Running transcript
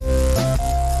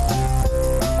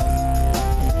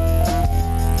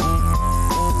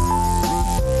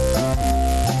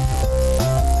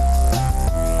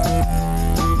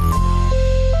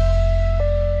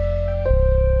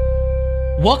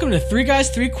Welcome to Three Guys,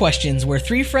 Three Questions, where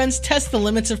three friends test the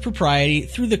limits of propriety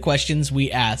through the questions we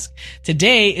ask.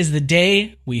 Today is the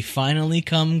day we finally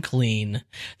come clean.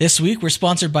 This week, we're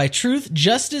sponsored by Truth,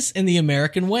 Justice, and the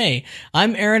American Way.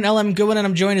 I'm Aaron L.M. Goodwin, and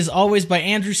I'm joined as always by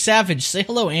Andrew Savage. Say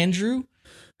hello, Andrew.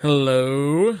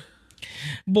 Hello.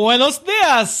 Buenos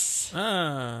dias.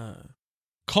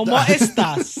 ¿Cómo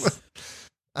estás?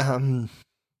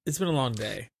 It's been a long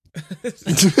day.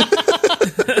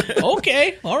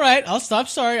 Okay, all right. I'll stop.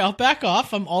 Sorry, I'll back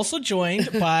off. I'm also joined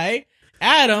by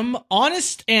Adam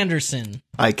Honest Anderson.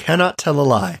 I cannot tell a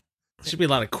lie. Should be a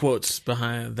lot of quotes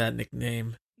behind that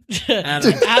nickname.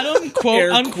 Adam quote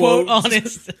Air unquote quotes.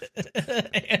 Honest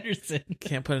Anderson.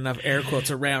 Can't put enough air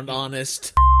quotes around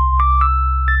honest.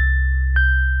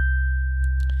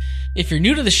 If you're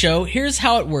new to the show, here's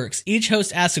how it works. Each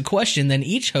host asks a question, then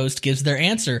each host gives their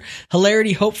answer.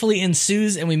 Hilarity hopefully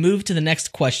ensues, and we move to the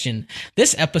next question.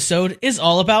 This episode is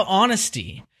all about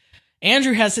honesty.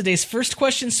 Andrew has today's first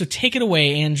question, so take it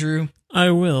away, Andrew. I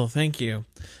will, thank you.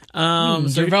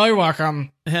 You're very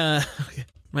welcome. My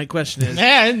question is,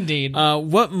 Yeah, indeed.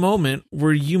 what moment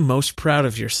were you most proud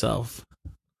of yourself?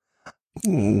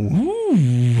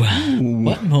 Ooh.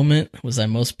 What moment was I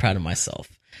most proud of myself?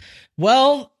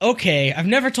 Well, okay, I've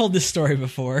never told this story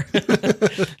before.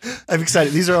 I'm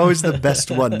excited. These are always the best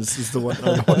ones. Is the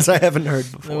ones I haven't heard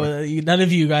before. None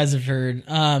of you guys have heard.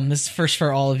 This is first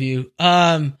for all of you.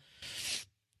 I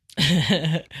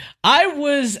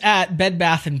was at Bed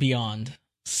Bath & Beyond,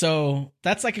 so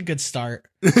that's like a good start.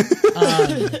 Were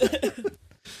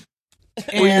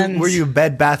you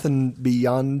Bed Bath &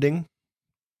 Beyonding?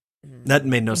 That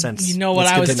made no sense. You know what?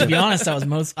 Let's To continue. be honest, I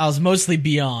was mostly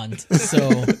beyond.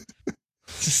 So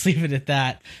just leave it at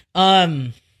that.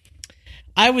 I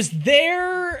was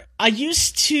there. I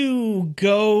used to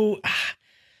go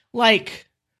like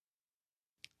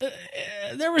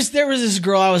there was this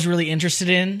girl I was really interested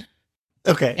in.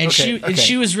 Okay. And okay.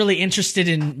 she was really interested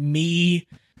in me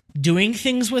doing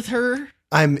things with her.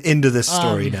 I'm into this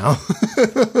story now.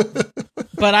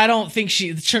 But I don't think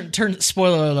she turned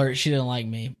spoiler alert, she didn't like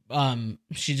me. I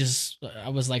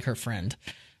was like her friend.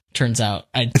 Turns out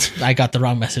I got the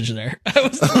wrong message there.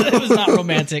 It was not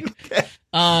romantic. Okay.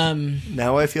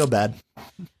 Now I feel bad.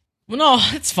 Well, no,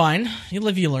 it's fine. You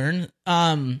live, you learn.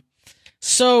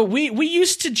 So we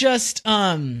used to just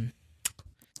I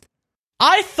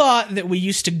thought that we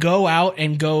used to go out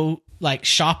and go like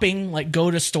shopping, like go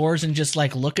to stores and just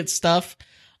like look at stuff.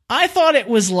 I thought it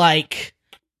was like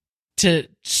to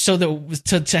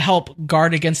help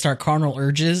guard against our carnal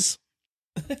urges.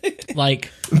 Like,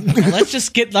 let's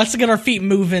get our feet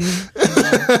moving.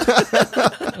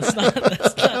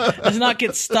 Let's not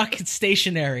get stuck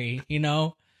stationary, you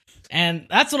know? And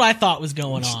that's what I thought was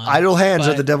going on. Idle hands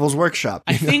are the devil's workshop.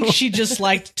 I think she just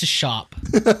liked to shop.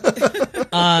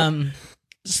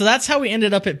 So that's how we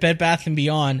ended up at Bed Bath &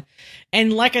 Beyond.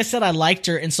 And like I said, I liked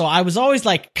her. And so I was always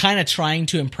like kind of trying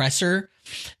to impress her,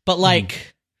 but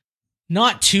like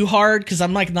not too hard. Cause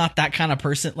I'm like not that kind of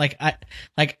person. I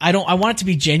want it to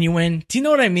be genuine. Do you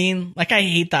know what I mean? Like I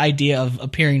hate the idea of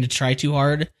appearing to try too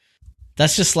hard.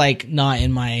 That's just like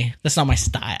that's not my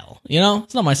style. You know,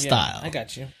 it's not my style. I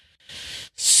got you.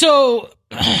 So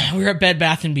we were at Bed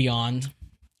Bath & Beyond,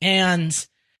 and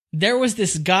there was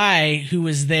this guy who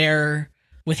was there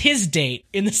with his date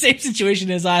in the same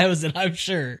situation as I was in, I'm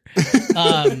sure.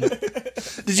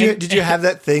 Did you have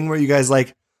that thing where you guys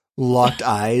like locked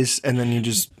eyes and then you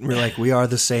just were like, we are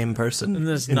the same person? And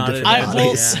there's in not different a-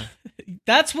 bodies? Yeah.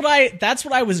 That's what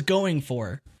I was going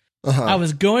for. Uh-huh. I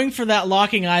was going for that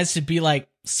locking eyes to be like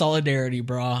solidarity,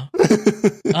 brah.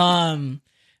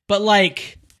 But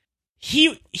like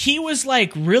he was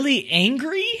like really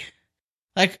angry.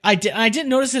 Like I didn't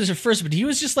notice it at first, but he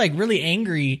was just like really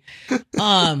angry.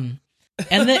 And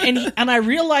I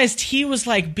realized he was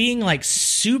like being like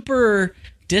super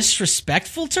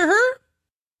disrespectful to her.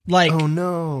 Like, oh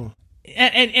no.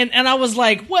 And I was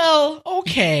like, well,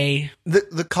 okay.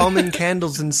 The calming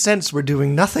candles and scents were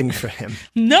doing nothing for him.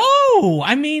 No,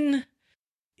 I mean,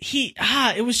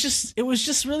 it was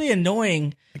just really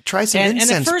annoying. Like, try some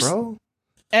incense, bro.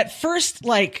 At first,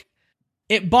 like,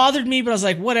 it bothered me, but I was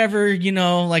like, whatever, you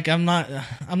know, like, I'm not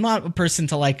a person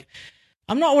to like,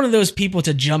 I'm not one of those people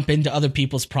to jump into other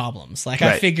people's problems. Like,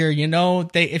 right. I figure, you know,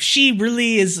 if she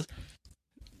really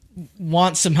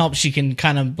wants some help, she can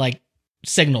kind of like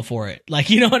signal for it. Like,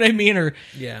 you know what I mean? Or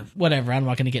yeah, whatever. I'm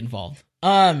not going to get involved.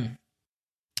 But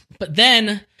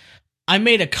then I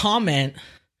made a comment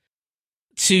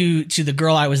to the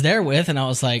girl I was there with, and I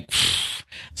was like,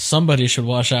 somebody should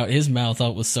wash out his mouth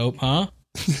out with soap, huh?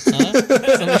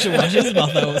 Somebody should wash his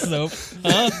mouth out with soap,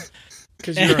 huh?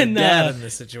 Because you're a dad in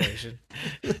this situation.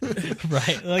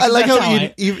 Right. I like how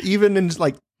even in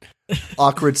like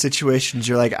awkward situations,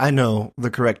 you're like, I know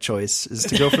the correct choice is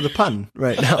to go for the pun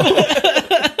right now.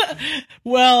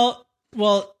 Well,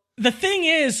 the thing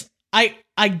is, I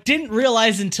didn't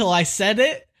realize until I said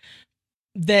it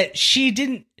that she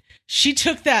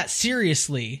took that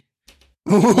seriously.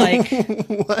 Like,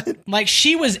 what? Like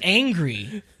she was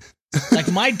angry.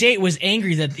 Like my date was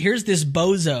angry that here's this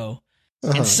bozo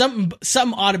and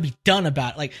something ought to be done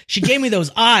about it. Like she gave me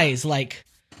those eyes like,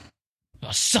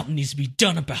 oh, something needs to be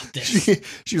done about this.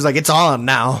 She was like, it's on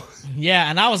now. Yeah.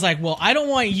 And I was like, well, I don't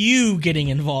want you getting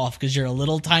involved because you're a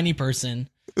little tiny person.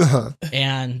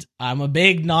 And I'm a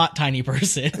big, not tiny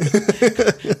person.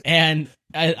 And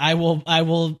I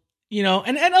will, you know,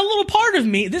 and a little part of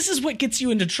me, this is what gets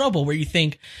you into trouble where you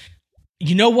think,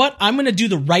 you know what? I'm going to do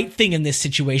the right thing in this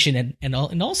situation. And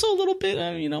also a little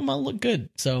bit, you know, I'm going to look good.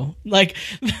 So like,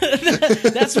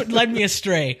 that's what led me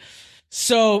astray.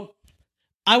 So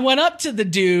I went up to the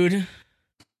dude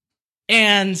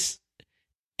and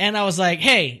I was like,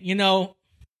 hey, you know,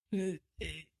 you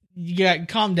got to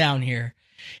calm down here.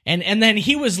 And then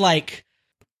he was like,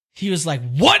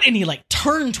 what? And he like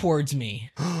turned towards me.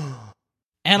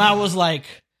 And I was like,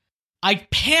 I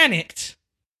panicked.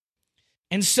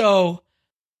 And so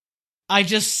I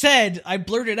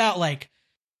blurted out like,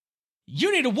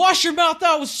 you need to wash your mouth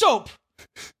out with soap.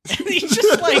 And he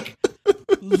just like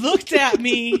looked at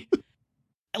me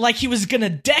like he was gonna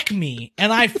deck me.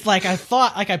 And I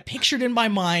pictured in my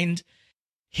mind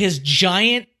his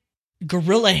giant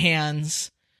gorilla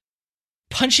hands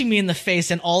punching me in the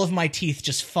face and all of my teeth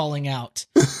just falling out.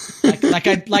 like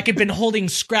I'd been holding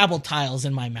Scrabble tiles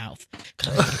in my mouth.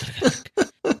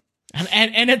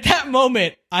 And at that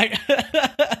moment,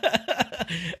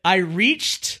 I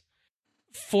reached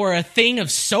for a thing of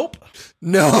soap.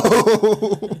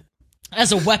 No.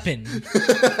 As a weapon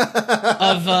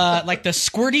of like the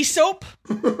squirty soap.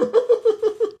 And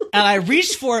I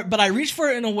reached for it, but I reached for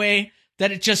it in a way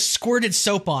that it just squirted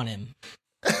soap on him.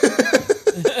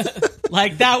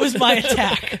 Like that was my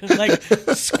attack. Like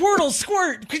squirtle,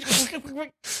 squirt.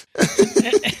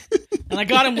 And I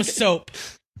got him with soap.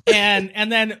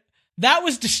 And then that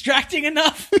was distracting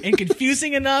enough and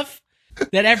confusing enough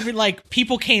that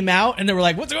people came out and they were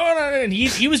like, what's going on? And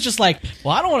he was just like,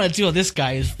 well, I don't want to deal with this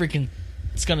guy who's freaking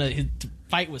gonna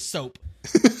fight with soap.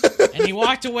 And he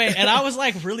walked away and I was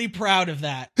like really proud of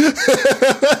that.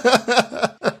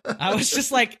 I was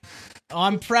just like, oh,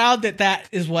 I'm proud that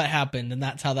is what happened and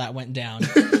that's how that went down.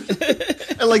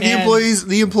 And like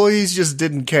the employees just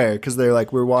didn't care because they're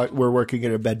like, we're working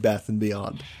at a Bed Bath and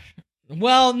Beyond.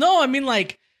 Well, no, I mean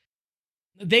like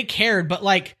they cared, but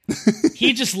like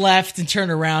he just left and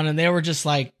turned around and they were just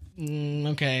like,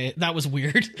 okay, that was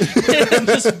weird. And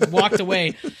just walked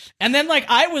away. And then like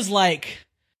I was like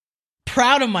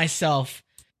proud of myself.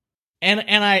 And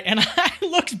I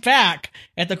looked back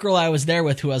at the girl I was there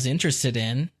with who I was interested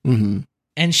in. Mm-hmm.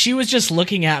 And she was just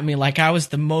looking at me like I was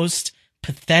the most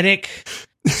pathetic,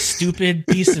 stupid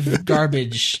piece of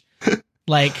garbage.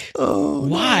 Like,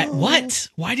 why? No. What?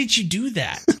 Why did you do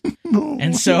that? No.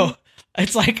 And so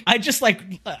it's like, I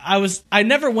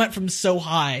never went from so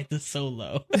high to so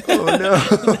low. Oh no.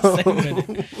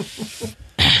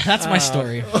 That's my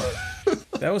story.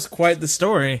 That was quite the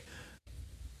story.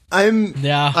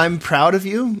 I'm proud of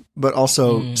you, but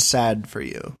also sad for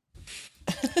you.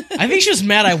 I think she was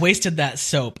mad I wasted that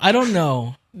soap. I don't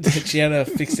know. She had a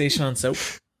fixation on soap?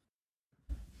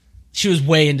 She was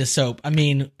way into soap. I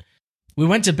mean, we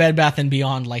went to Bed Bath &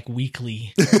 Beyond like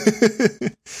weekly.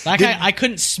 Like I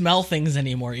couldn't smell things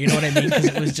anymore. You know what I mean? Because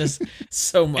it was just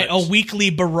so much. A weekly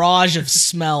barrage of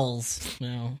smells. You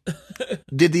know?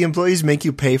 Did the employees make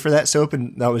you pay for that soap?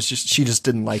 And that was she just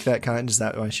didn't like that kind? Is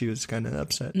that why she was kind of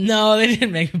upset? No, they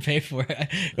didn't make me pay for it.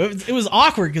 It was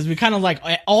awkward because we kind of like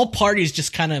all parties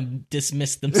just kind of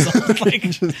dismissed themselves. Like,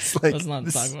 let's not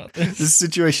talk about this. This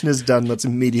situation is done. Let's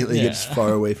immediately get as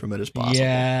far away from it as possible.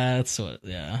 Yeah, that's what.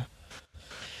 Yeah.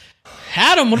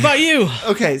 Adam, what about you?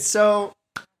 Okay, so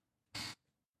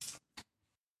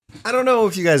I don't know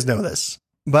if you guys know this,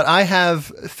 but I have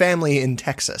family in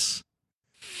Texas,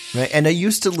 right? And I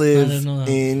used to live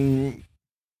in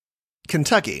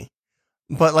Kentucky,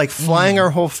 but like flying our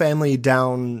whole family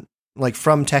down, like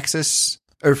from Texas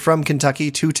or from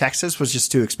Kentucky to Texas was just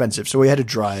too expensive. So we had to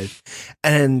drive,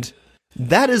 and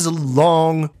that is a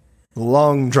long,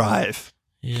 long drive.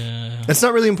 Yeah. It's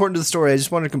not really important to the story. I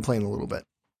just wanted to complain a little bit.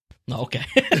 Okay.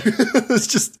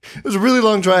 It was a really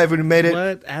long drive when we made it.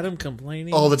 What? Adam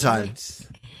complaining? All the time.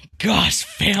 Gosh,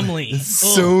 family.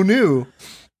 So new.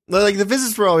 Like the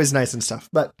visits were always nice and stuff.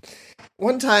 But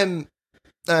one time,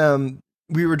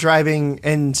 we were driving,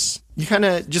 and you kind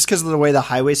of, just because of the way the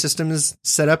highway system is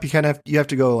set up, you have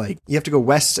to go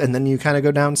west, and then you kind of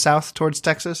go down south towards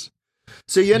Texas.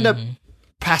 So you end up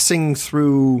passing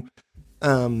through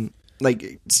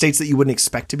like states that you wouldn't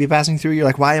expect to be passing through. You're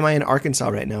like, why am I in Arkansas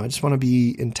right now? I just want to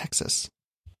be in Texas.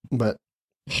 But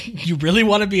you really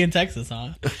want to be in Texas,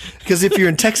 huh? Because if you're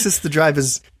in Texas, the drive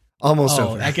is almost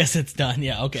over. I guess it's done.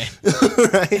 Yeah. Okay.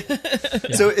 Right.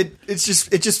 Yeah. So it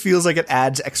just feels like it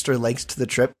adds extra length to the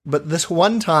trip. But this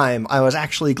one time, I was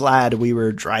actually glad we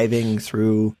were driving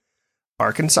through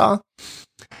Arkansas.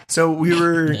 So we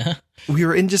were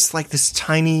in just like this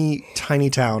tiny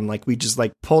town. Like we just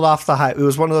like pulled off the highway. It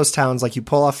was one of those towns like you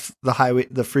pull off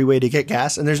the freeway to get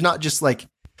gas, and there's not just like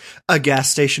a gas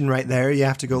station right there. You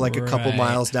have to go like a couple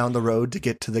miles down the road to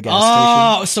get to the gas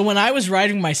station. Oh, so when I was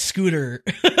riding my scooter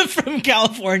from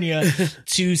California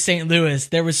to St. Louis,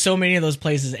 there was so many of those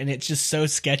places, and it's just so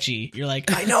sketchy. You're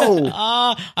like, I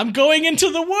know. I'm going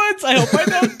into the woods. I hope I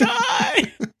don't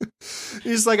die.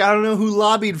 He's like, I don't know who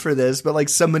lobbied for this, but like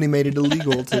somebody made it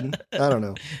illegal to, I don't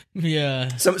know.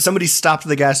 Yeah. Somebody stopped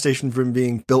the gas station from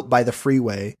being built by the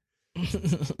freeway.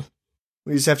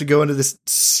 We just have to go into this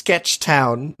sketch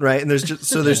town, right? And there's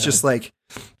just just like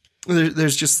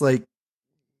there's just like,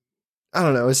 I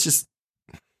don't know. It's just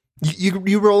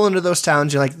you roll into those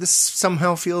towns. You're like, this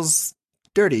somehow feels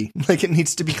dirty, like it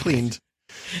needs to be cleaned,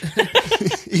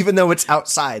 even though it's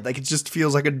outside. Like it just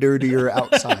feels like a dirtier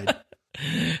outside.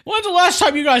 When's the last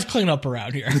time you guys cleaned up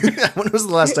around here? When was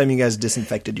the last time you guys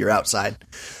disinfected your outside?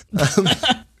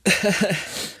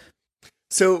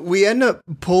 So we end up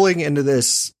pulling into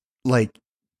this like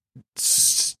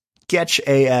sketch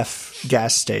AF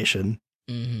gas station.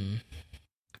 Mm-hmm.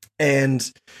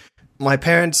 And my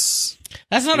parents...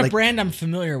 That's not a brand I'm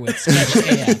familiar with. Sketch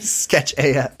AF. Sketch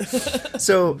AF.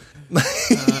 So...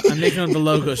 I'm making up the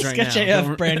logos right Sketch now.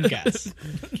 Sketch AF brand gas.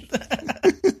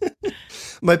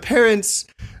 My parents,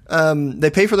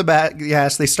 they pay for the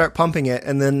gas, they start pumping it,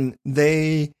 and then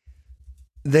they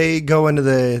go into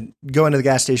the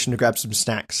gas station to grab some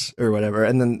snacks or whatever,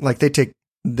 and then like they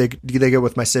go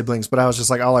with my siblings, but I was just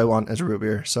like, all I want is a root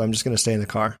beer, so I'm just gonna stay in the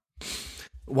car.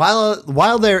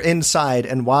 While they're inside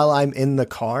and while I'm in the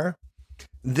car,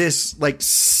 this like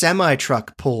semi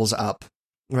truck pulls up,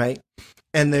 right?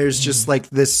 And there's just like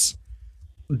this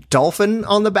dolphin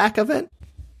on the back of it.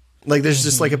 Like there's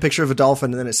just like a picture of a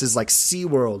dolphin, and then it says like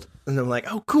SeaWorld. And I'm like,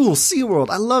 oh cool, SeaWorld.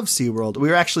 I love SeaWorld. We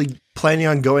were actually planning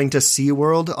on going to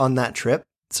SeaWorld on that trip,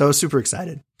 so I was super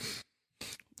excited.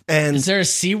 And is there a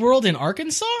SeaWorld in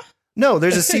Arkansas? No,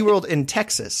 there's a SeaWorld in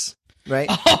Texas, right?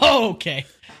 Oh, okay.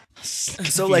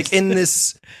 So like in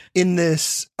this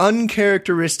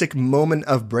uncharacteristic moment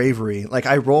of bravery, like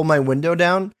I roll my window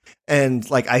down and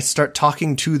like I start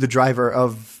talking to the driver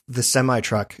of the semi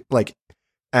truck, like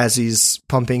as he's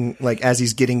pumping, like as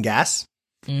he's getting gas,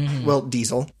 well,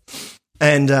 diesel.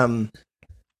 And I'm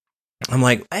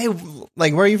like, hey,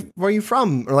 like where are you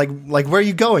from? Or like where are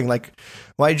you going? Like,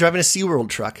 why are you driving a SeaWorld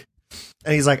truck?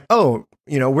 And he's like, oh,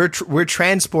 you know, we're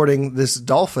transporting this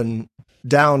dolphin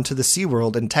down to the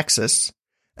SeaWorld in Texas.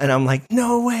 And I'm like,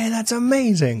 no way, that's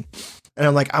amazing. And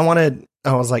I'm like, I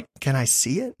was like, can I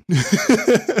see it?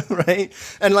 Right?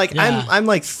 And like, yeah. I'm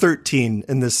like 13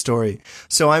 in this story.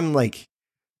 So I'm like,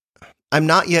 I'm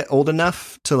not yet old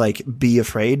enough to like be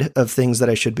afraid of things that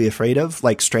I should be afraid of,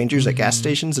 like strangers at gas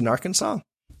stations in Arkansas.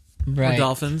 Right. Or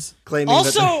dolphins.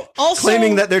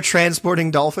 Claiming that they're transporting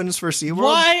dolphins for SeaWorld.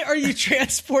 Why are you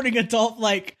transporting a dolphin?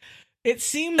 Like, it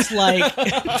seems like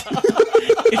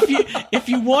if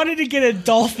you wanted to get a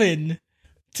dolphin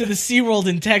to the SeaWorld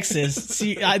in Texas,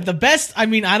 the best, I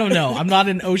mean, I don't know. I'm not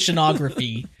an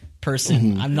oceanography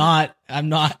person. I'm not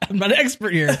an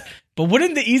expert here. But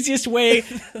wouldn't the easiest way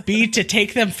be to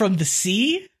take them from the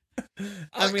sea?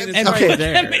 I mean, it's right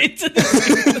there.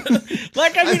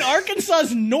 Like, I mean,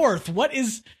 Arkansas's north.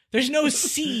 There's no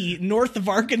sea north of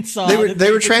Arkansas.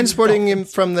 They were transporting him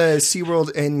from the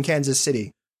SeaWorld in Kansas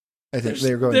City. I think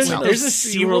they were going south. There's a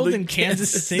SeaWorld in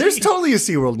Kansas City? There's totally a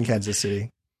SeaWorld in Kansas City.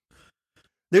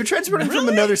 They were transporting from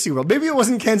another SeaWorld. Maybe it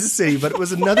wasn't Kansas City, but it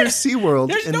was another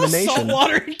SeaWorld in the nation. There's no salt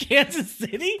water in Kansas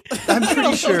City? I'm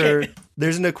pretty sure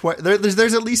there's an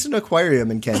there's at least an aquarium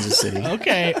in Kansas City.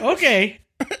 Okay.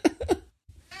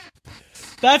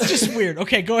 That's just weird.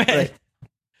 Okay, go ahead.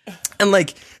 Right. And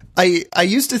like I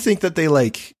used to think that they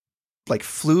like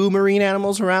flew marine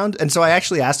animals around, and so I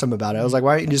actually asked him about it. I was like,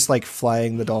 why aren't you just like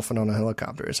flying the dolphin on a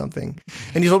helicopter or something?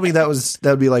 And he told me that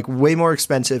would be like way more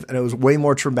expensive, and it was way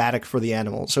more traumatic for the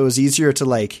animal. So it was easier to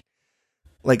like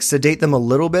sedate them a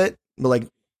little bit, but like,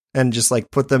 and just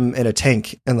like put them in a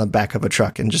tank in the back of a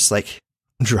truck and just like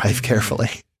drive carefully.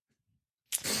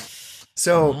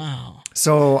 So, Wow.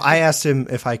 so I asked him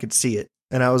if I could see it,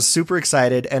 and I was super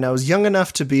excited, and I was young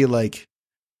enough to be like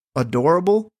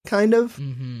adorable, kind of.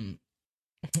 Mm-hmm.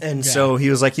 And so he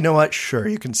was like, you know what? Sure,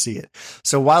 you can see it.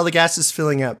 So while the gas is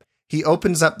filling up, he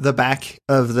opens up the back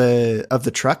of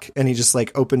the truck, and he just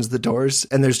like opens the doors,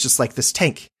 and there's just like this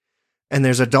tank, and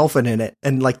there's a dolphin in it.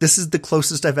 And like, this is the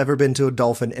closest I've ever been to a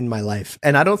dolphin in my life.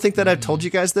 And I don't think that I've told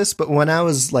you guys this, but when I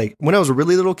was a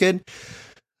really little kid,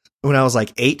 when I was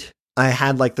like 8, I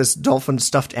had like this dolphin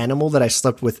stuffed animal that I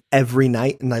slept with every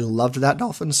night, and I loved that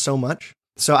dolphin so much.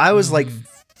 So I was like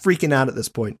freaking out at this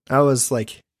point. I was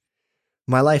like,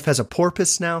 my life has a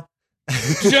porpoise now.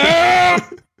 Yeah!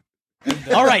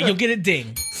 All right, you'll get a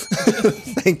ding.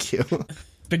 Thank you.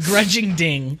 Begrudging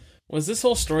ding. Was this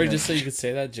whole story just so you could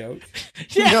say that joke?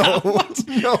 Yeah.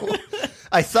 No.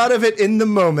 I thought of it in the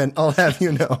moment, I'll have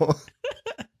you know.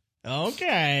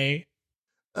 Okay.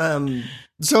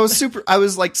 So I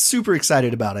was like super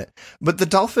excited about it, but the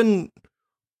dolphin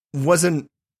wasn't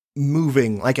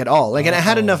moving like at all. Like, and it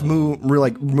had enough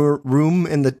room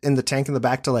in the tank in the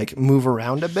back to like move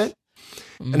around a bit.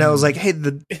 And I was like, hey,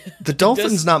 the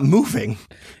dolphin's not moving.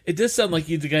 It does sound like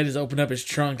the guy just opened up his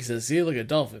trunk and says, see, look at a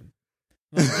dolphin.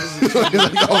 It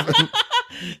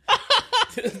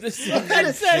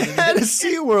had a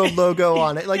SeaWorld logo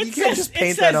on it. Like, you can't just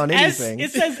paint that on anything. It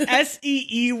says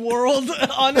SEE World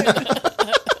on it.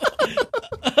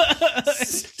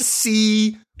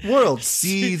 See world.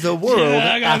 See the world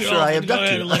after I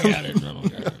abduct you. Look at it.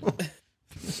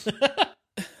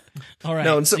 All right.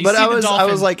 No, but I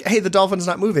was like, hey, the dolphin's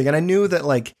not moving. And I knew that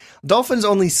like dolphins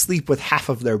only sleep with half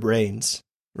of their brains,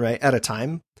 right, at a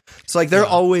time. So like they're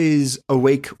always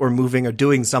awake or moving or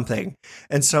doing something.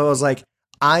 And so I was like,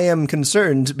 I am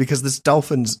concerned because this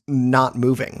dolphin's not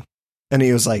moving. And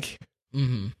he was like,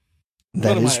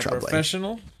 that is troubling.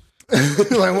 Professional?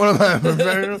 Like, what am I, a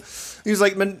professional? He was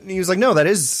like, no, I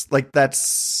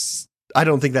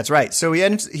don't think that's right. So he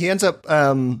ends up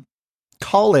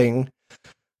calling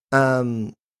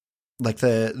like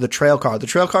the trail car. The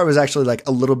trail car was actually like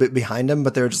a little bit behind him,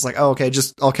 but they were just like, oh, okay,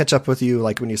 I'll catch up with you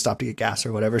like when you stop to get gas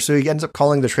or whatever. So he ends up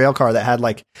calling the trail car that had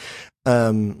like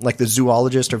the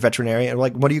zoologist or veterinarian.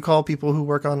 Like, what do you call people who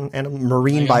work on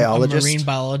marine biologist? Marine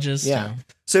biologist. Yeah.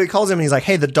 So he calls him and he's like,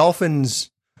 hey, the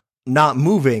dolphin's not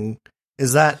moving.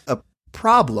 Is that a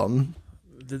problem?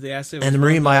 Did they ask him? And the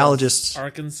marine biologist,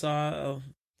 Arkansas.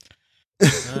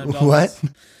 What?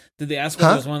 Did they ask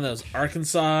whether it was one of those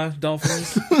Arkansas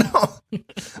dolphins?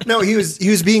 No, he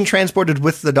was being transported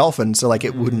with the dolphin, so like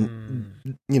it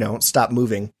wouldn't, stop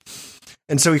moving.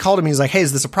 And so he called him. He's like, "Hey,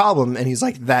 is this a problem?" And he's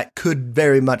like, "That could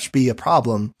very much be a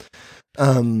problem.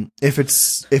 If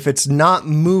it's not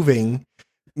moving,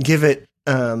 give it.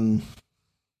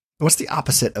 What's the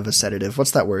opposite of a sedative?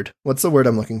 What's that word? What's the word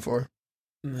I'm looking for?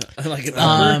 Like an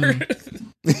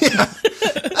yeah,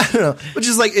 I don't know. Which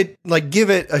is like it. Like give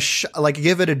it a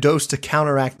dose to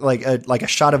counteract, like a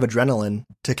shot of adrenaline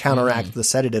to counteract the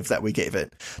sedative that we gave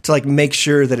it, to like make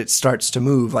sure that it starts to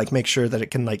move, like make sure that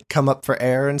it can like come up for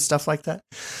air and stuff like that.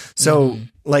 So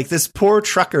like this poor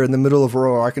trucker in the middle of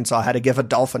rural Arkansas had to give a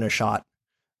dolphin a shot.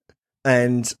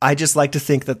 And I just like to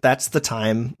think that that's the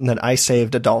time that I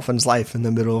saved a dolphin's life in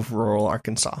the middle of rural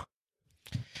Arkansas.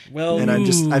 Well, and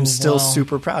I'm still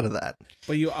super proud of that.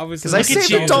 But you obviously, because I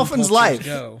saved a dolphin's life.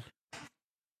 Go.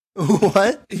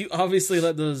 What? You obviously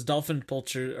let those dolphin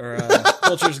poachers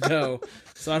go.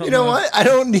 So I don't. You know what? I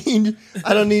don't need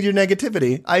your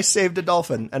negativity. I saved a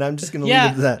dolphin, and I'm just going to leave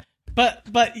it at that. But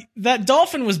that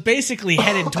dolphin was basically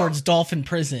headed towards dolphin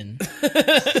prison.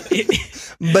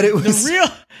 But it was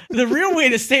the real way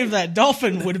to save that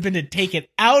dolphin would have been to take it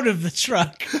out of the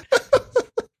truck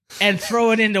and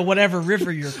throw it into whatever river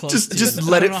you're close to. Just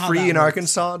let it free in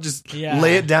Arkansas. Just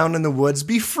lay it down in the woods.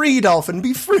 Be free, dolphin.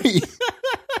 Be free.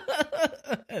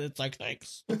 And it's like,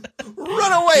 thanks.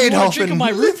 Run away, dolphin.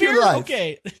 My Live your life.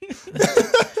 Okay.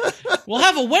 We'll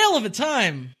have a whale of a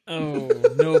time. Oh,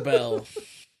 Nobel.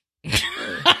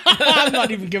 I'm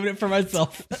not even giving it for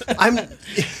myself.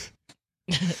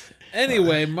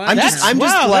 Anyway, I'm just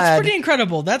glad.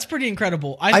 That's pretty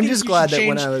incredible. I'm just glad that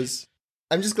when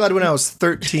I was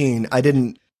 13, I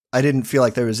didn't feel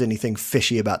like there was anything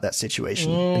fishy about that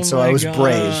situation, and so I was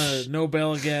brave.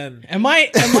 Nobel again. Am I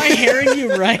hearing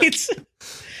you right?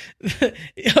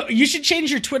 You should change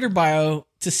your Twitter bio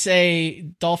to say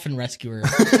dolphin rescuer.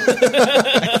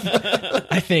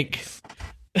 I think.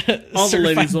 All the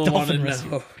ladies will want to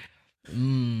know.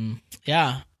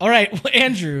 Yeah. All right, well,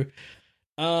 Andrew.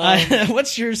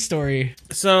 What's your story?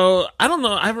 So I don't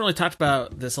know. I haven't really talked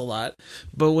about this a lot,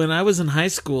 but when I was in high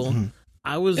school,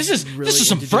 I was this is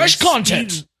some fresh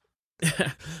content.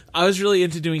 I was really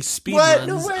into doing speed What?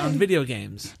 No runs way. on video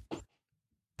games.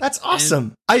 That's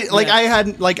awesome. I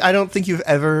don't think you've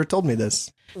ever told me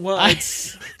this. Well,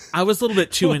 I was a little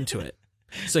bit too into it.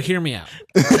 So hear me out.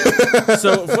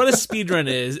 So what a speedrun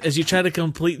is you try to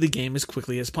complete the game as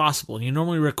quickly as possible. And you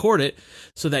normally record it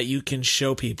so that you can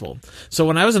show people. So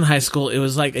when I was in high school, it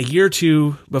was like a year or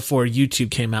two before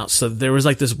YouTube came out. So there was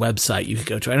like this website you could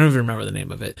go to. I don't even remember the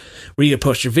name of it, where you could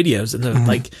post your videos and then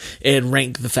like it'd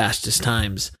rank the fastest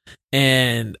times.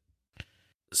 And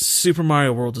Super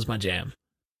Mario World is my jam.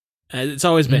 It's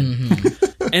always been.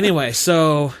 Anyway,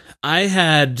 so I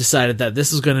had decided that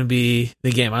this was going to be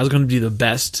the game. I was going to be the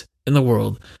best in the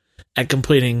world at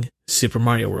completing Super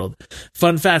Mario World.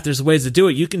 Fun fact, there's ways to do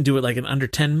it. You can do it like in under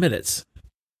 10 minutes.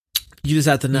 You just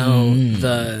have to know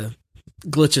the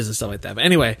glitches and stuff like that. But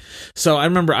anyway, so I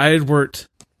remember I had worked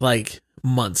like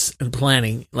months and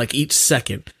planning like each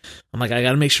second. I'm like, I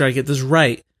got to make sure I get this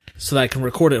right so that I can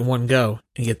record it in one go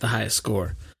and get the highest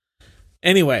score.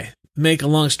 Anyway, make a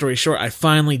long story short, I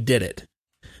finally did it.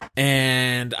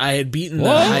 And I had beaten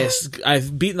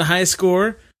the highest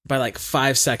score by like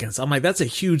 5 seconds. I'm like, that's a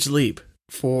huge leap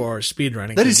for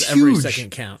speedrunning. That is every huge.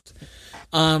 second counts.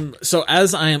 So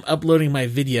as I am uploading my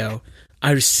video,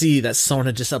 I see that someone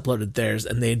had just uploaded theirs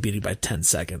and they had beat it by 10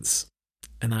 seconds.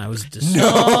 And I was just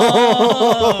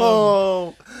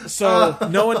no. So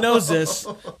no one knows this,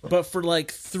 but for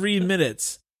like 3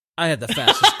 minutes, I had the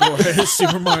fastest score in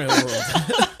Super Mario World.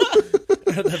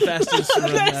 The fastest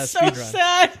run, That's so speedrun.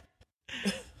 sad.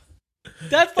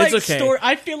 That's like It's okay. story.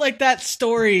 I feel like that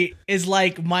story is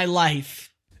like my life.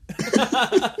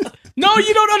 No,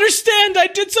 you don't understand. I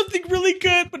did something really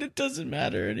good, but it doesn't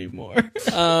matter anymore.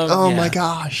 Oh my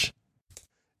gosh.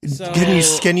 So-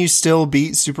 Can you still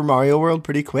beat Super Mario World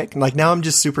pretty quick? Like now I'm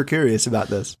just super curious about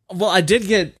this. Well, I did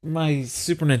get my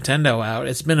Super Nintendo out.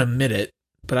 It's been a minute,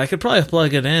 but I could probably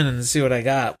plug it in and see what I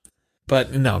got.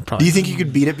 But no, probably. Do you think you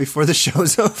could beat it before the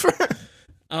show's over?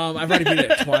 I've already beat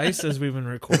it twice as we've been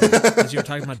recording, as you were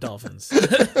talking about dolphins.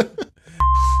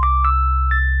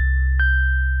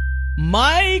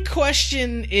 My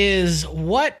question is,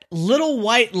 what little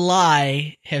white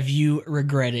lie have you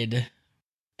regretted?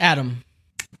 Adam.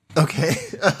 Okay.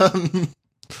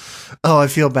 I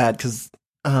feel bad because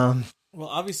Well,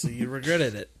 obviously, you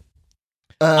regretted it.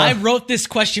 I wrote this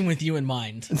question with you in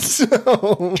mind.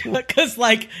 so Because,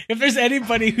 like, if there's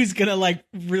anybody who's gonna like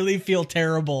really feel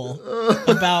terrible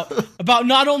about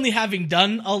not only having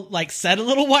done said a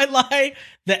little white lie,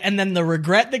 and then the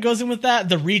regret that goes in with that,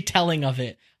 the retelling of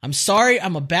it. I'm sorry,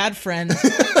 I'm a bad friend,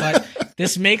 but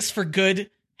this makes for good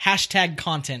hashtag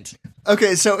content.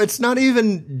 Okay, so it's not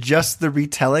even just the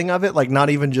retelling of it, like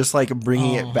not even just like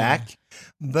bringing it back,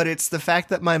 but it's the fact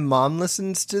that my mom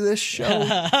listens to this show,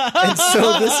 and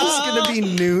so this is going to be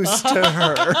news to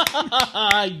her.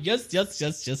 Yes. This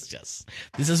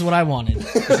is what I wanted.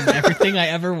 This is everything I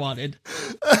ever wanted.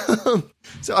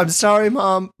 So I'm sorry,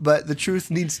 Mom, but the truth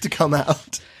needs to come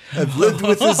out. I've lived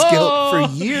with this guilt for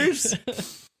years.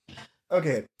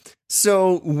 Okay,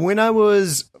 so when I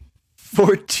was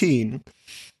 14,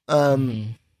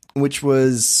 which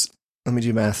was, let me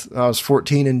do math. I was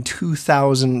 14 in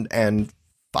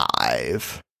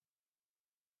 2005.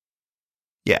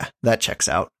 Yeah, that checks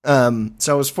out. So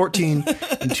I was 14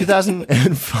 in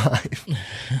 2005.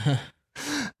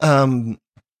 And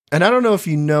I don't know if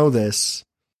you know this,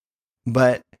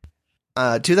 but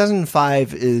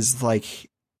 2005 is like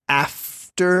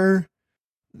after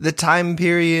the time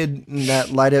period that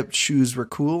light up shoes were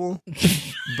cool,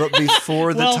 but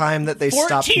before the time that they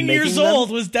stopped making 14 years them.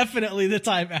 old was definitely the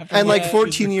time after. And like light up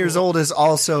 14 shoes were years cool. old is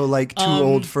also like too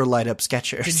old for light up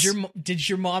Skechers. Did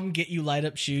your mom get you light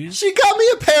up shoes? She got me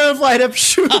a pair of light up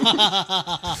shoes.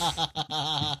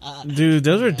 Dude,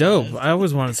 those are dope. I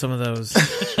always wanted some of those.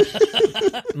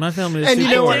 My family is And you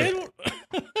know what? did?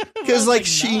 Because like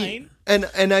nine.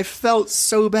 and I felt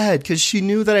so bad because she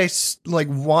knew that I like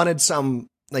wanted some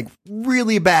like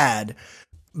really bad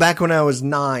back when I was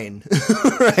 9,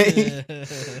 right?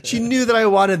 She knew that I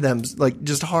wanted them like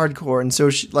just hardcore, and so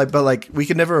she but we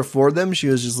could never afford them. She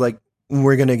was just like,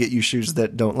 "We're gonna get you shoes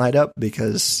that don't light up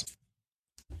because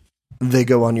they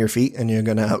go on your feet, and you're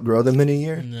gonna outgrow them in a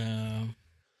year." No.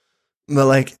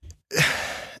 But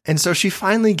and so she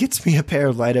finally gets me a pair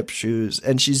of light up shoes,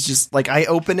 and she's just like, I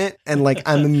open it and like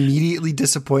I'm immediately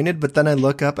disappointed, but then I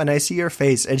look up and I see her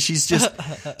face, and she's just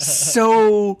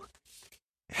so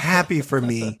happy for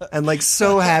me, and like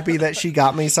so happy that she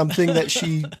got me something that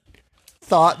she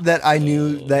thought that I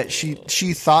knew that she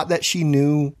thought that she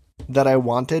knew that I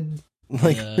wanted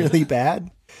really bad.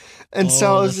 And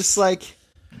so I was just like,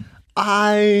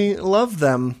 I love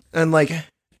them, and like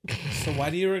So why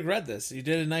do you regret this? You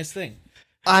did a nice thing.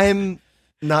 I'm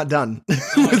not done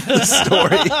with the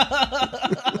story.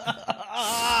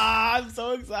 I'm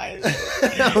so excited.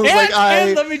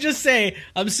 And let me just say,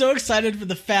 I'm so excited for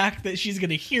the fact that she's going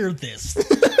to hear this.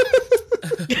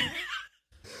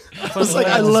 I was like,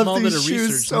 I love these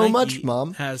shoes so much,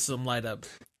 Mom. Has some light up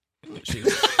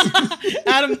shoes.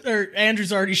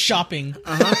 Andrew's already shopping.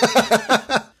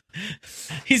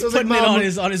 He's So putting like,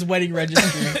 it on his wedding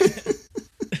registry.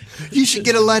 You should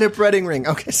get a light up wedding ring.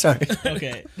 Okay, sorry.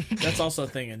 Okay. That's also a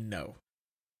thing, and no.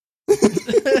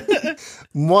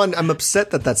 One, I'm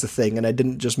upset that that's a thing, and I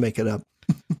didn't just make it up.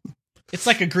 It's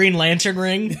like a Green Lantern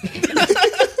ring.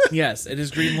 Yes, it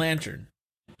is Green Lantern.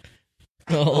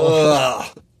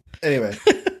 Anyway.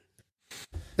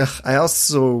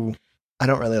 I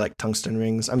don't really like tungsten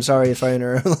rings. I'm sorry if any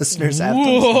of our listeners have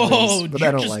tungsten rings, but I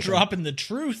don't like them. Dropping the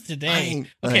truth today.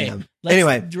 Okay.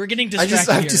 Anyway, we're getting distracted.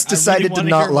 I've just decided to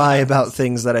not lie about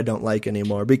things that I don't like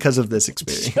anymore because of this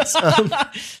experience.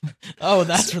 Oh,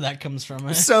 that's where that comes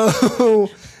from. So,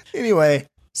 anyway,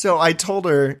 I told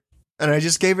her, and I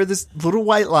just gave her this little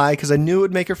white lie because I knew it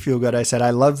would make her feel good. I said, I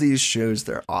love these shoes.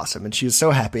 They're awesome. And she was so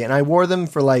happy. And I wore them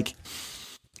for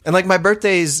my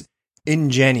birthday's in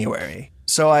January.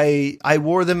 So I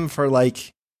wore them for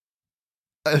like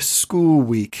a school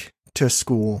week to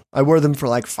school. I wore them for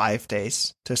like 5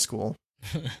 days to school.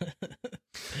 Did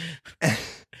you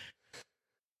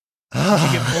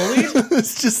get bullied?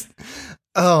 It's just,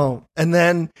 and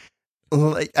then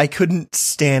like, I couldn't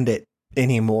stand it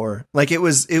anymore. Like it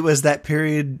was that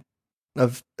period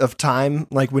of time,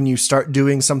 like when you start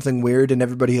doing something weird and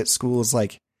everybody at school is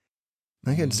like,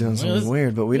 that kid's doing something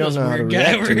weird, but we don't know how to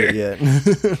react to it yet.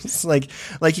 It's like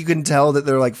you can tell that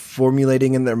they're like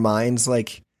formulating in their minds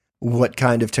like what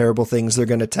kind of terrible things they're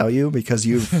going to tell you because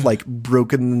you've like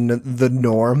broken the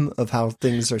norm of how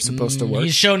things are supposed to work.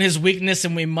 He's shown his weakness,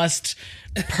 and we must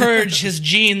purge his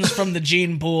genes from the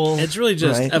gene pool. It's really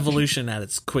just evolution at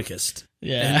its quickest,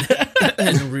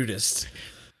 and rudest.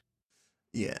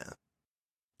 Yeah.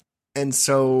 And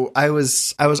so I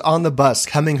was on the bus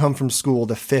coming home from school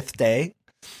the 5th day,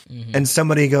 and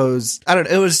somebody goes, I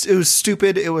don't know, it was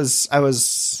stupid. I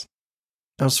was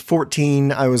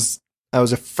 14. I was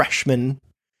a freshman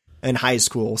in high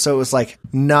school. So it was like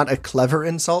not a clever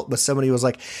insult, but somebody was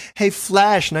like, "Hey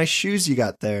Flash, nice shoes you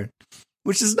got there."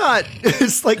 Which is not,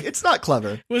 it's not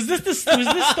clever. Was this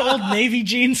the old Navy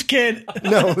jeans kid?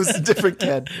 No, it was a different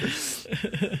kid.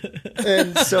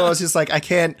 And so I was just like, I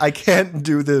can't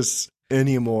do this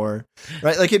anymore.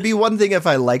 Right? Like it'd be one thing if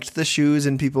I liked the shoes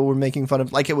and people were making fun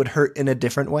of, like it would hurt in a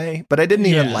different way, but I didn't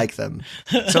even like them.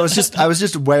 So I was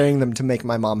just wearing them to make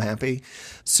my mom happy.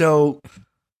 So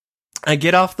I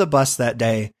get off the bus that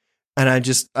day and I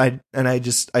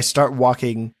start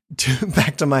walking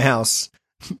back to my house.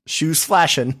 Shoes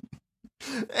flashing,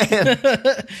 and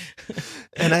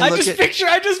I just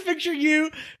picture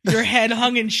you, your head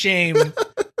hung in shame,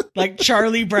 like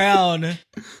Charlie Brown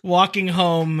walking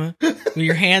home with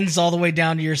your hands all the way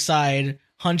down to your side,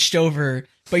 hunched over,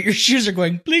 but your shoes are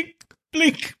going blink,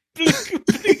 blink, blink,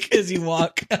 blink as you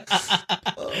walk.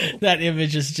 That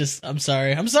image is just, I'm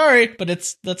sorry, but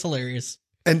that's hilarious.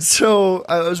 And so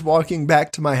I was walking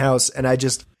back to my house, and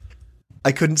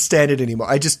I couldn't stand it anymore.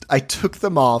 I took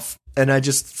them off and I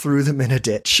just threw them in a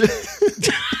ditch. And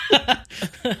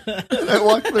I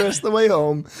walked the rest of the way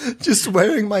home just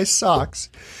wearing my socks.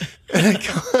 And I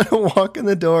kind of walk in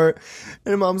the door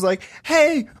and Mom's like,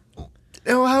 "Hey,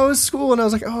 how was school?" And I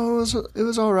was like, "Oh, it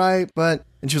was all right, but,"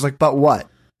 and she was like, "But what?"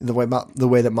 The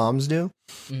way that moms do.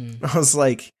 I was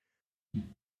like,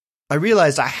 I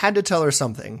realized I had to tell her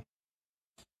something.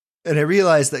 And I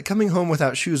realized that coming home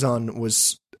without shoes on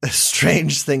was a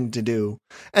strange thing to do.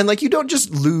 And like, you don't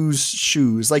just lose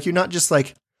shoes. Like, you're not just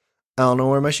like, I don't know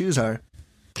where my shoes are.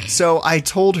 So I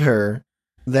told her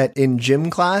that in gym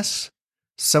class,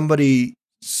 somebody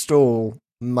stole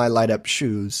my light up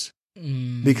shoes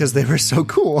because they were so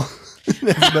cool. And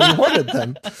everybody wanted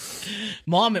them.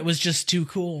 Mom, it was just too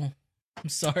cool. I'm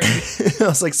sorry. I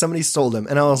was like, somebody stole them.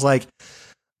 And I was like,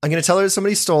 I'm going to tell her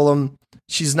somebody stole them.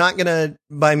 She's not going to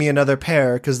buy me another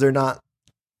pair because they're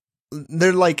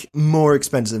like more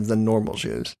expensive than normal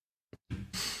shoes.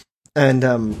 And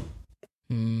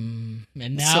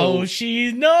now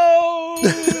she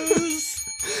knows.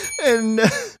 and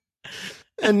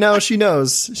now she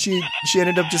knows. She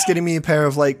ended up just getting me a pair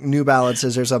of like New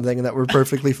Balances or something that were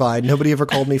perfectly fine. Nobody ever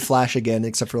called me Flash again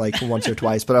except for like once or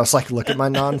twice, but I was like, look at my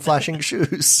non-flashing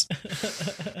shoes.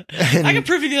 And I can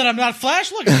prove to you that I'm not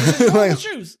Flash. Look at my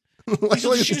shoes. Like, These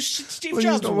are the shoes Steve look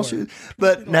at these Jobs normal wore. shoes.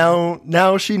 But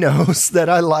now she knows that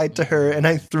I lied to her and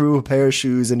I threw a pair of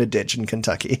shoes in a ditch in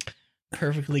Kentucky.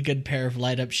 Perfectly good pair of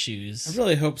light up shoes. I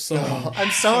really hope so. Oh,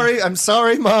 I'm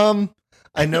sorry, Mom.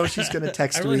 I know she's gonna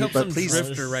text I really me, hope but some please,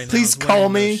 drifter right now please is call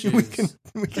wearing me. those We shoes.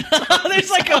 can. There's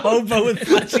like a hobo with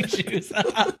flashing shoes.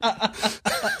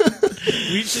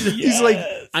 We should, He's like,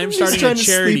 I'm he's starting a trying to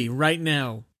charity sleep. right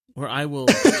now where I will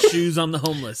shoes on the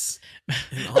homeless.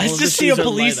 And all I of the just see a shoes are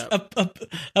police light up.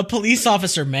 a police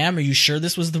officer. Ma'am, are you sure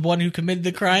this was the one who committed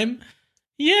the crime?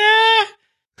 Yeah.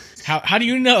 How do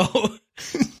you know?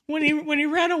 When he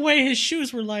ran away, his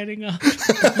shoes were lighting up.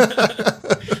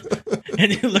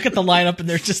 And you look at the lineup, and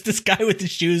there's just this guy with his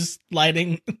shoes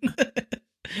lighting.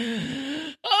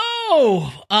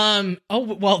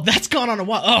 Well, that's gone on a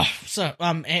while. Oh, so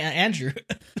Andrew.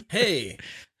 Hey,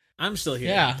 I'm still here.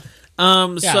 Yeah.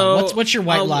 So what's your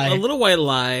white lie? A little white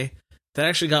lie that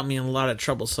actually got me in a lot of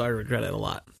trouble, so I regret it a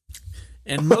lot.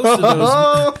 And most of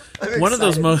those, one of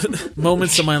those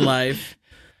moments of my life,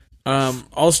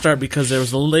 all start because there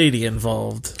was a lady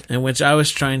involved in which I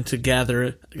was trying to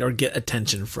gather or get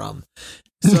attention from.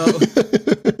 So,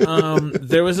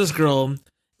 there was this girl,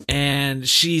 and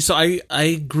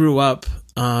I grew up,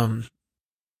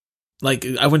 like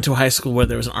I went to a high school where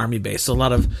there was an army base. So a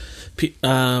lot of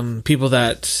people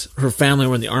that her family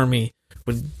were in the army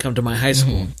would come to my high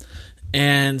school. Mm-hmm.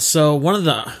 And so one of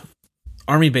the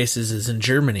army bases is in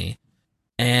Germany,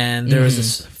 and there was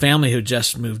this family who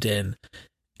just moved in,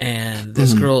 and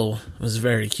this girl was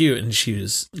very cute, and she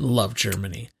loved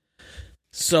Germany.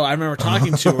 So I remember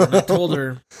talking to her, and I told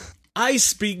her, I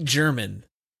speak German.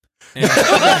 And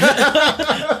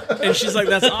she's like,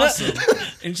 that's awesome.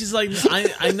 And she's like,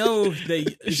 I know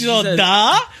that. She's all,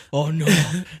 da? Oh, no.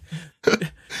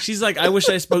 She's like, I wish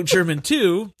I spoke German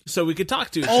too, so we could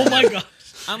talk to each other. Oh, my God.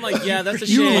 I'm like, yeah, that's a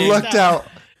You shame. lucked out.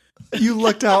 You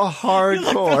lucked out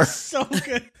hardcore. So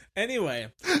good. Anyway,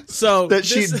 so That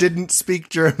she didn't speak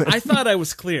German. I thought I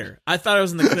was clear. I thought I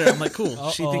was in the clear. I'm like, cool.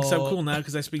 She thinks I'm cool now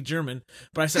because I speak German.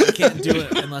 But I said I can't do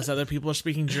it unless other people are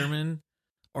speaking German,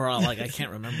 or I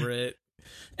can't remember it.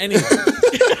 Anyway,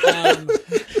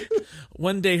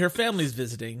 one day her family's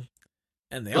visiting,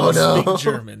 and they all speak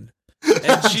German.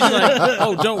 And she's like,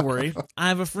 "Oh, don't worry. I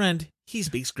have a friend. He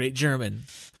speaks great German."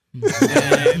 And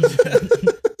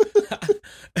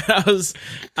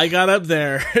I got up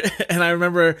there, and I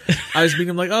remember I was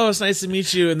speaking like, "Oh, it's nice to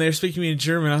meet you," and they were speaking to me in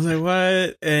German. I was like,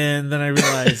 "What?" And then I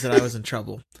realized that I was in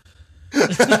trouble.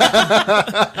 What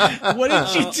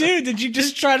did you do? Did you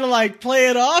just try to play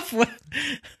it off? What?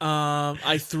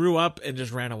 I threw up and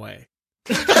just ran away.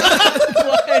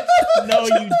 What? No,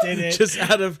 you didn't. Just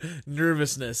out of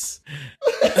nervousness.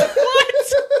 What?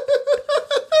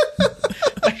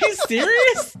 Are you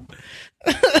serious?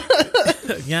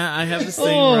 Yeah, I have this thing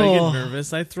where I get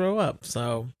nervous, I throw up.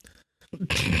 So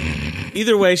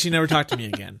either way, she never talked to me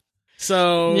again.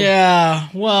 So yeah,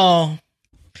 well,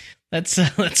 that's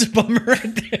a bummer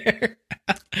right there.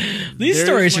 These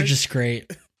stories are just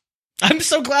great. I'm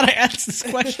so glad I asked this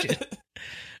question.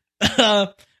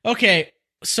 Okay,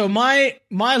 so my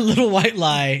little white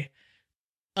lie.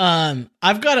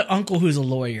 I've got an uncle who's a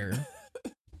lawyer.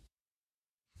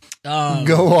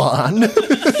 Go on.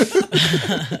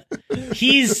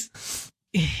 He's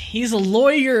a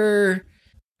lawyer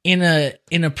in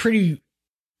a pretty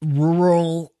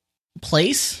rural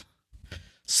place.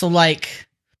 So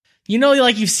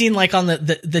you've seen on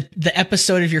the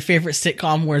episode of your favorite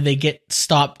sitcom where they get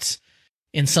stopped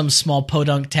in some small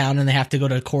podunk town and they have to go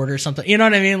to court or something. You know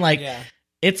what I mean? yeah.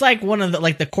 It's one of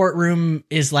the courtroom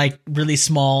is really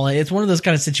small. It's one of those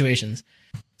kind of situations.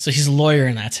 So he's a lawyer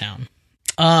in that town.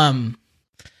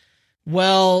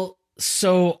 Well,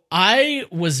 so I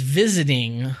was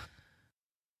visiting,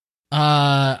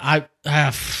 it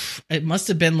must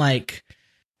have been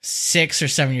 6 or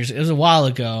 7 years. It was a while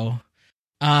ago.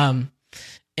 And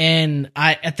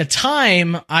at the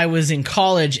time I was in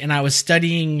college and I was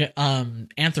studying,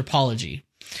 anthropology.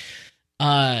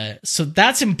 So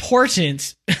that's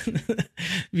important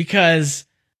because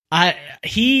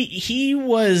he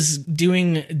was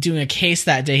doing a case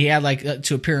that day. He had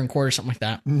to appear in court or something like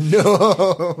that.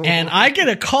 No. And I get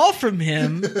a call from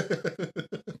him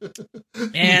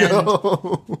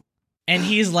and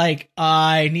he's like,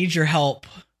 I need your help.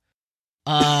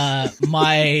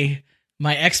 My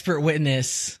expert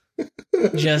witness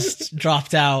just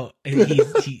dropped out.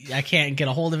 I can't get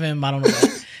a hold of him. I don't know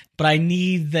what. But I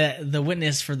need the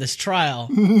witness for this trial.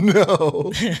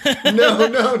 No.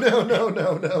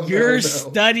 You're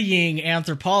studying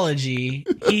anthropology.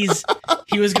 He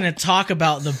was going to talk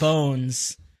about the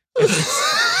bones.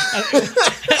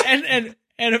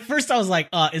 And at first I was like,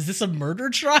 is this a murder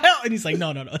trial? And he's like,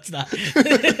 no, it's not.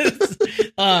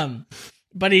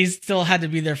 But he still had to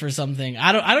be there for something.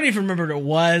 I don't even remember what it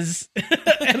was.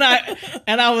 and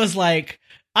I was like,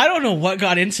 I don't know what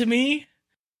got into me,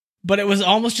 but it was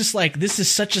almost just like, this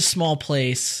is such a small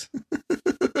place.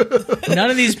 None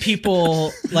of these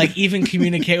people like even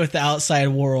communicate with the outside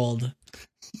world.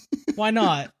 Why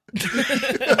not?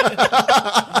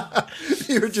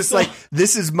 You're just like,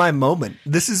 this is my moment.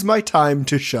 This is my time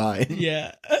to shine.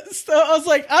 Yeah. So I was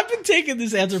like, I've been taking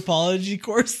this anthropology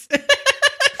course.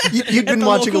 You'd been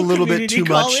watching a little bit too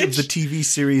much of the TV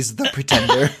series The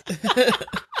Pretender.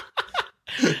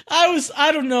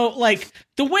 I don't know, like,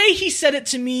 the way he said it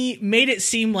to me made it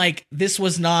seem like this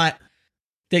was not,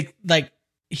 like,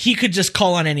 he could just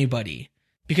call on anybody.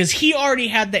 Because he already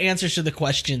had the answers to the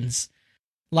questions.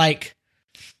 Like,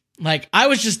 I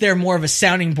was just there more of a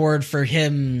sounding board for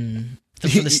him, for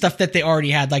the stuff that they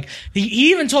already had. Like,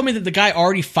 he even told me that the guy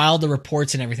already filed the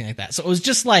reports and everything like that. So it was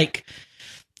just like,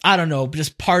 I don't know,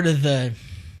 just part of the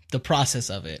process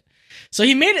of it. So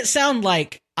he made it sound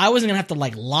like I wasn't gonna have to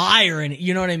like lie or anything.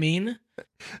 You know what I mean?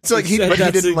 So like he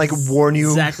didn't like warn you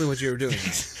exactly what you were doing.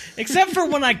 Except for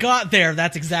when I got there,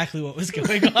 that's exactly what was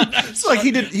going on. So like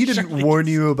he didn't warn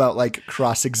you about like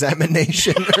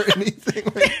cross-examination or anything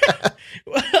like that.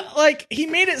 Like he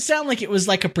made it sound like it was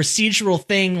like a procedural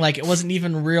thing, like it wasn't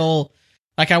even real,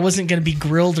 like I wasn't gonna be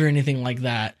grilled or anything like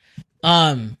that.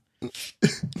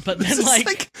 But then this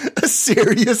like a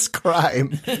serious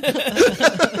crime.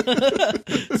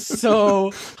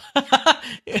 So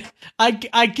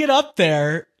I get up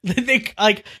there. They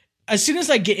like as soon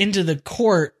as I get into the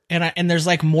court and there's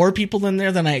like more people in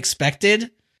there than I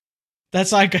expected.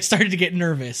 That's like I started to get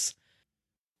nervous.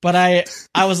 But I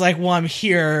was like, well, I'm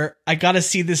here. I got to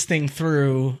see this thing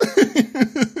through.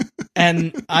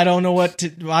 And I don't know what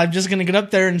to, I'm just going to get up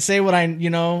there and say what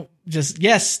just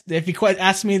yes. If he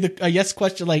asks me a yes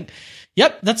question, like,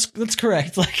 yep, that's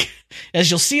correct. Like, as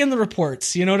you'll see in the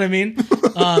reports, you know what I mean?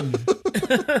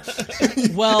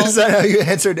 Well, is that how you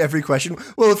answered every question?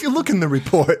 Well, if you look in the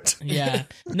report. Yeah,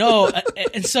 no.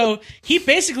 And so he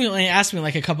basically only asked me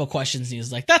like a couple questions and he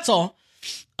was like, that's all.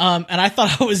 And I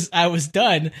thought I was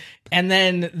done. And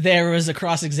then there was a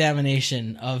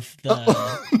cross-examination of the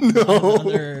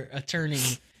other attorney.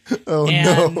 Oh,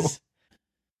 and, no.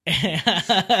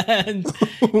 And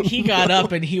he got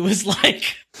up and he was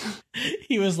like,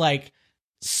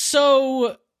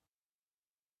 so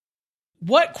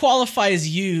what qualifies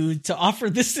you to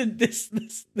offer this testimony?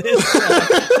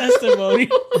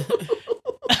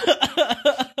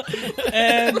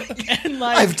 and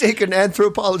like, I've taken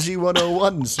Anthropology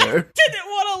 101, sir. I didn't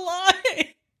want to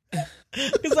lie.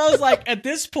 Because I was like, at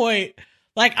this point,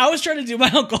 like, I was trying to do my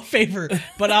uncle a favor,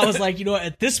 but I was like, you know what,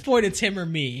 at this point, it's him or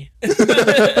me.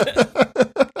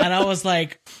 And I was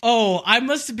like, oh, I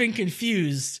must have been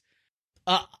confused.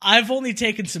 I've only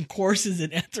taken some courses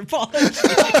in anthropology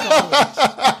at college.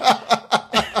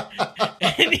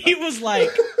 And he was like,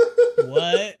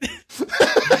 what?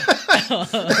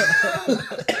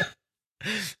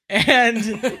 and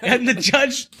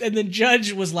the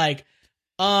judge was like,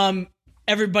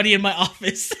 everybody in my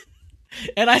office.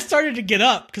 And I started to get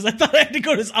up because I thought I had to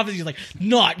go to his office. He's like,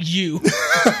 not you.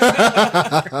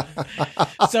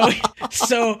 So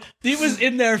he was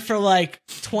in there for like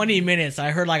 20 minutes.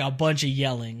 I heard like a bunch of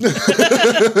yelling.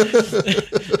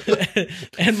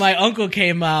 And my uncle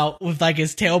came out with like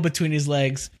his tail between his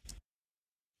legs.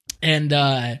 And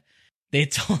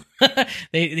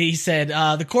he said,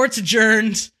 the court's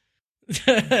adjourned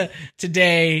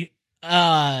today.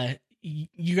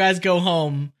 You guys go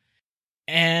home.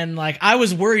 And like I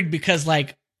was worried because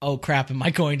like, oh crap, am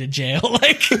I going to jail?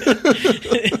 Like,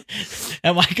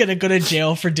 am I gonna go to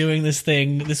jail for doing this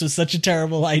thing? This was such a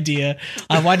terrible idea.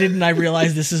 Why didn't I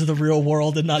realize this is the real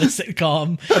world and not a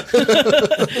sitcom?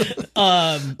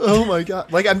 Oh my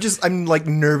god! Like I'm like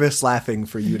nervous laughing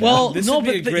for you. Well, this no, would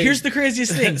be but a great here's the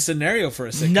craziest thing: scenario for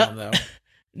a sitcom, though.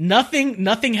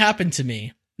 Nothing happened to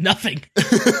me. Nothing.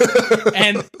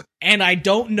 and I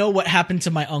don't know what happened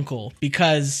to my uncle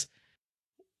because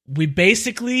we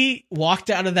basically walked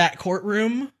out of that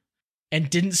courtroom and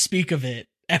didn't speak of it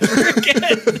ever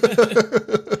again.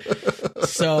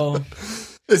 So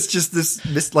it's just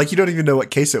this like you don't even know what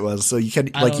case it was, so you can't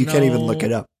even look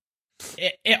it up.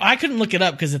 I couldn't look it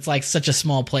up because it's like such a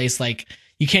small place. Like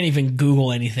you can't even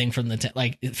Google anything from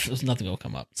nothing will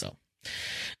come up. So.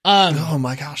 Oh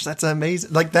my gosh, that's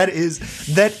amazing! Like that is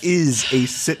a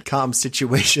sitcom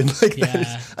situation. Like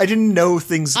I didn't know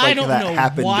things like that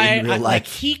happened in real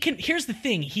life. Here's the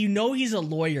thing: he's a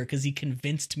lawyer because he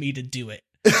convinced me to do it.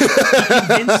 He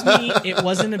convinced me it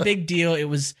wasn't a big deal.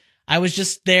 I was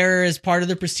just there as part of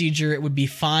the procedure. It would be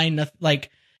fine. And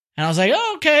I was like,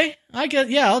 oh, okay,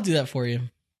 I'll do that for you.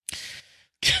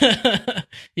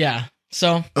 Yeah.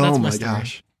 So that's my story.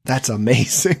 Gosh. That's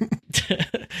amazing.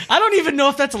 I don't even know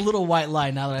if that's a little white lie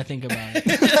now that I think about it.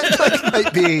 That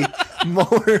might be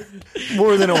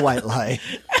more than a white lie.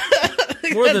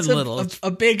 More than little.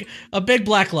 A big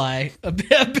black lie. A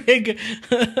big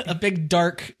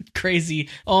dark crazy.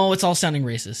 Oh, it's all sounding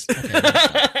racist. Okay.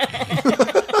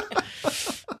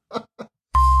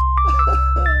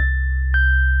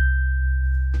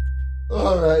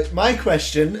 All right, my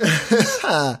question is,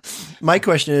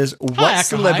 what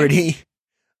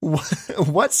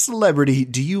celebrity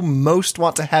do you most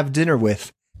want to have dinner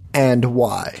with, and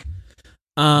why?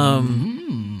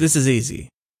 This is easy.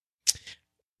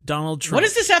 Donald Trump. What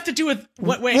does this have to do with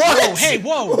what? Wait, what? Whoa, hey,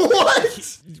 whoa!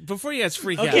 What? Before you guys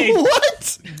freak out,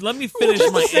 what? Let me finish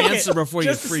my answer before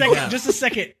you freak out. Just a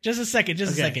second. A second.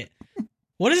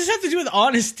 What does this have to do with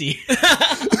honesty?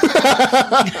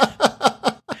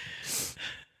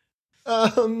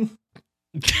 I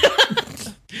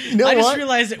just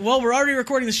realized that. Well, we're already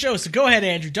recording the show, so go ahead,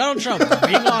 Andrew. Donald Trump,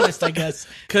 being honest, I guess.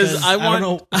 Because I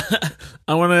want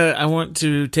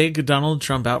to take Donald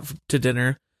Trump out to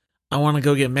dinner. I want to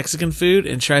go get Mexican food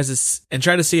and try to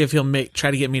see if he'll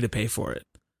try to get me to pay for it.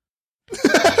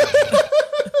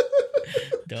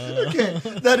 Okay,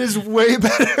 that is way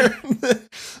better.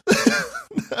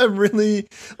 I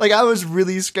was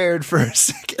really scared for a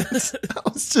second. I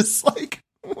was just like,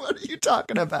 what are you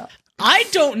talking about? I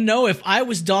don't know if I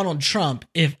was Donald Trump,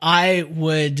 if I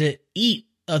would eat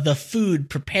the food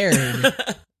prepared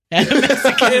at a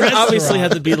Mexican restaurant. Obviously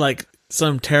had to be like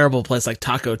some terrible place like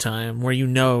Taco Time where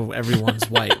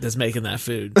everyone's white that's making that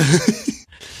food.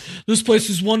 This place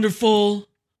is wonderful.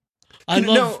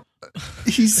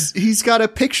 He's got a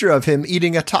picture of him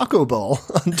eating a taco bowl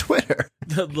on Twitter.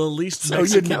 The least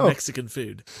Mexican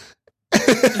food.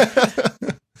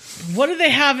 What do they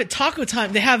have at Taco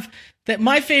Time? They have that.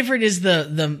 My favorite is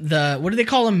the what do they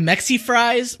call them? Mexi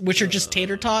fries, which are just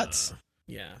tater tots.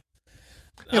 Yeah.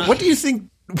 What do you think?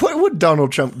 What would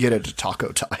Donald Trump get at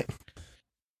Taco Time?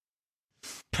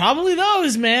 Probably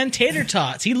those, man. Tater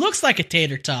tots. He looks like a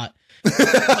tater tot.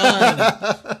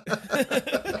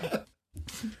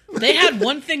 They had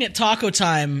one thing at Taco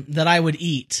Time that I would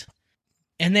eat,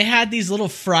 and they had these little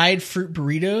fried fruit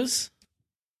burritos.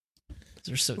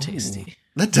 Those are so tasty. Ooh,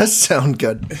 that does sound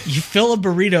good. You fill a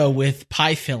burrito with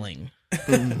pie filling,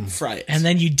 fry it, and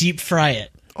then you deep fry it.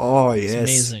 Oh, yes. It's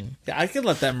amazing. Yeah, I could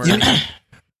let that marinate.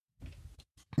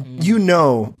 You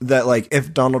know that, like,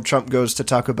 if Donald Trump goes to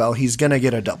Taco Bell, he's gonna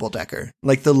get a double decker,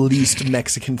 like the least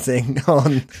Mexican thing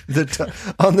on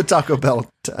the Taco Bell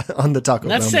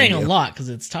That's saying menu. A lot because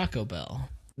it's Taco Bell.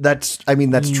 That's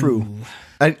true.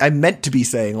 I meant to be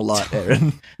saying a lot,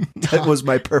 Aaron. That was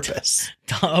my purpose.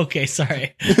 Okay,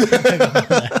 sorry.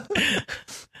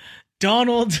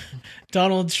 Donald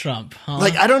Trump. Huh?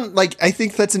 I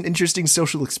think that's an interesting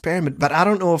social experiment, but I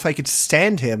don't know if I could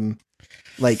stand him.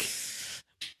 Like,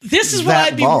 this is what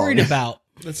I'd be worried about.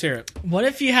 Let's hear it. What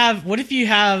if you have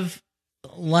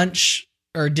lunch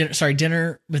or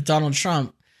dinner with Donald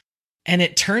Trump, and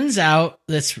it turns out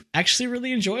that's actually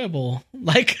really enjoyable.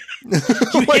 Like, you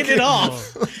hit it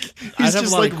off. He's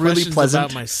just like really pleasant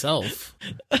about myself.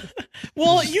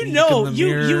 Well, you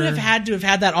have had to have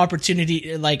had that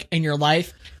opportunity, like, in your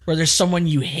life where there's someone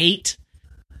you hate.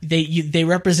 They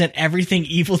represent everything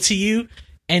evil to you.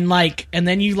 And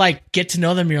then you get to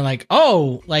know them. And you're like,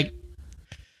 oh, like,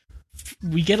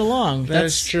 we get along.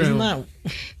 That's true.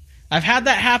 I've had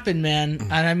that happen, man.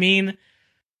 And I mean,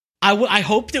 I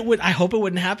hoped it would. I hope it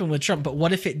wouldn't happen with Trump. But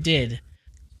what if it did?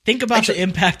 Think about the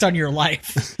impact on your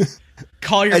life.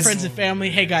 Call your friends and family.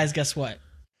 Hey guys, guess what?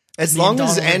 As long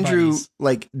as Andrew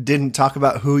didn't talk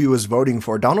about who he was voting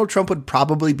for, Donald Trump would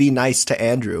probably be nice to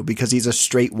Andrew because he's a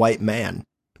straight white man.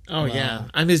 Oh yeah,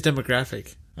 I'm his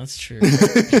demographic. That's true.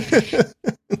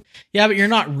 Yeah, but you're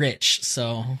not rich,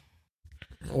 so.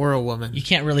 Or a woman. You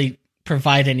can't really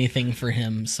provide anything for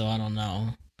him, so I don't know.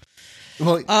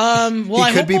 Well, he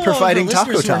I could be providing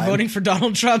Taco Time. Who are voting for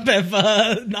Donald Trump have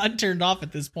not turned off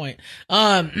at this point.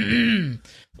 I'll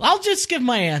just give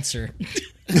my answer.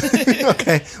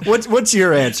 Okay, what's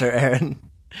your answer, Aaron?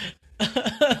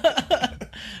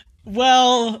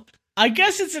 Well, I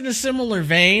guess it's in a similar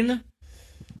vein.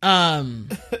 But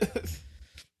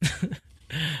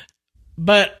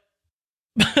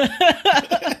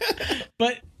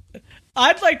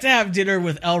I'd like to have dinner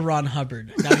with L. Ron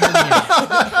Hubbard. Now, hear me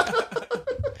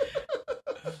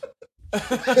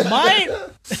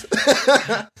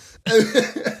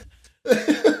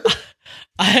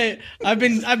out. I've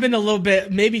been a little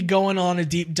bit, maybe going on a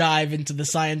deep dive into the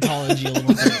Scientology a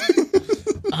little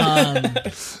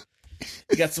bit.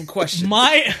 You got some questions.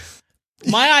 My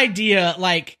idea,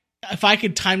 like, if I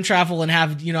could time travel and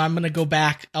have, I'm going to go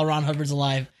back, L. Ron Hubbard's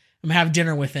alive, I'm going to have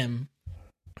dinner with him.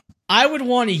 I would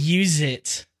want to use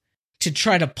it to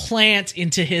try to plant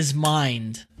into his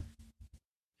mind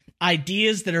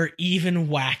ideas that are even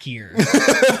wackier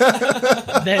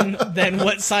than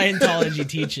what Scientology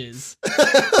teaches.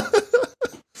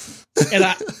 And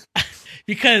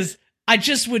because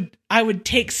I would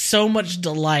take so much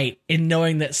delight in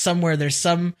knowing that somewhere there's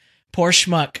some poor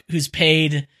schmuck who's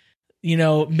paid,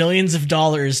 millions of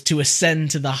dollars to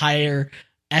ascend to the higher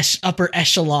upper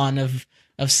echelon of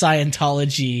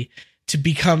Scientology to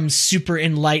become super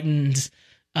enlightened,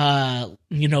 level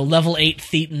 8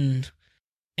 Thetan.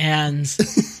 And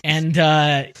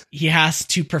he has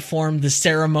to perform the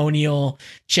ceremonial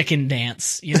chicken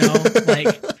dance,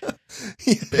 like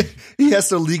he has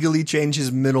to legally change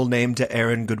his middle name to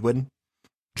Aaron Goodwin.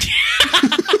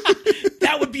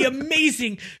 That would be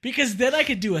amazing, because then I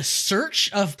could do a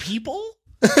search of people.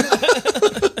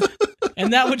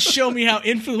 And that would show me how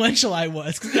influential I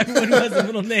was, because everyone who has a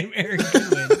middle name Aaron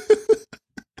Goodwin.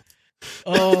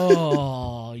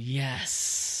 Oh,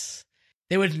 yes.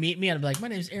 They would meet me and I'd be like, my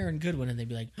name's Aaron Goodwin. And they'd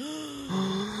be like,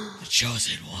 oh, the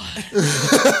chosen one.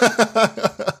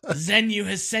 Zenu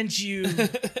has sent you.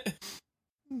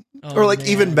 Oh, or, like, man.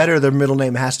 even better, their middle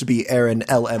name has to be Aaron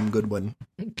L.M. Goodwin.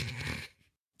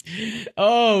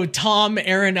 Oh, Tom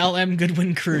Aaron L.M.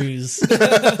 Goodwin Cruz.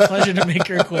 Pleasure to make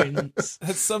your acquaintance.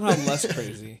 That's somehow less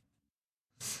crazy.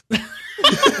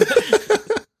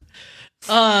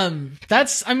 I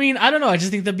don't know. I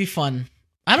just think that'd be fun.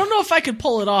 I don't know if I could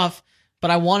pull it off,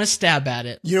 but I want to stab at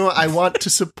it. You know what? I want to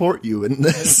support you in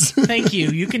this. Thank you.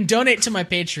 You can donate to my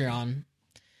Patreon.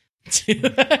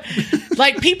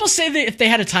 Like, people say that if they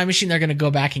had a time machine, they're going to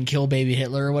go back and kill baby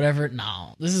Hitler or whatever.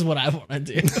 No, this is what I want to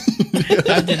do.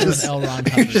 I did it with L. Ron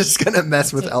Hubbard. You're just going to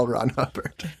mess with L. Ron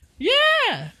Hubbard.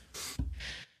 Yeah.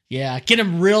 Yeah, get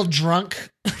him real drunk.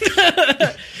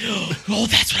 Oh,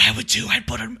 that's what I would do.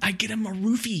 I'd get him a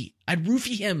roofie. I'd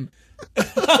roofie him.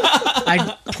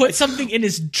 I'd put something in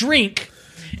his drink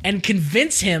and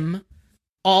convince him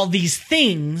all these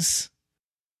things.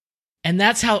 And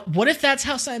what if that's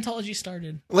how Scientology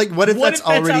started? Like, what if that's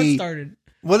how it started?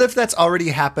 What if that's already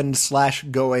happened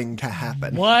 / going to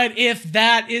happen? What if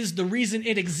that is the reason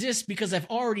it exists, because I've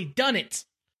already done it?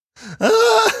 Because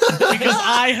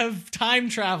I have time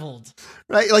traveled.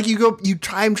 Right? Like, you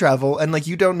time travel and, like,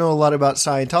 you don't know a lot about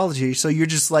Scientology, so you're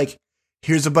just like,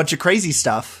 here's a bunch of crazy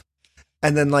stuff.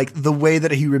 And then, like, the way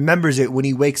that he remembers it when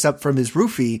he wakes up from his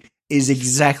roofie is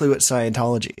exactly what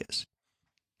Scientology is.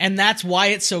 And that's why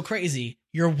it's so crazy.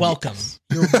 You're welcome. Yes.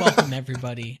 You're welcome,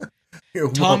 everybody.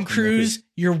 Tom Cruise,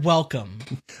 everybody. You're welcome.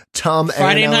 Tom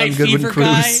Friday Aaron Night Allen Fever Goodwin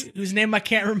guy, Cruz. whose name I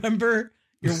can't remember,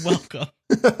 you're welcome.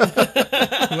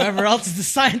 Whoever else is the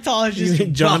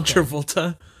Scientologist, John welcome.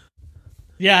 Travolta.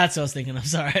 Yeah, that's what I was thinking. I'm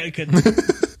sorry, I couldn't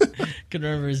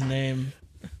remember his name.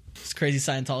 This crazy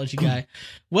Scientology guy.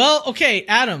 Well, okay,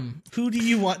 Adam, who do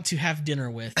you want to have dinner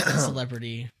with? A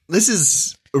celebrity. This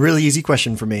is a really easy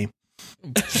question for me.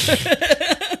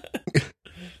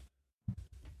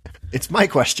 It's my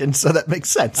question, so that makes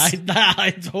sense.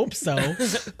 I hope so.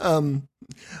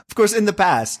 Of course, in the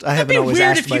past, I haven't always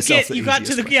asked myself the easiest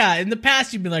question. In the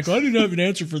past, you'd be like, I didn't have an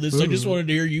answer for this. I just wanted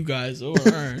to hear you guys. Oh, all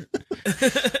right.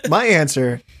 My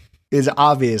answer is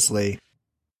obviously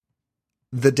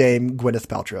the Dame Gwyneth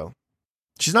Paltrow.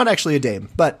 She's not actually a dame,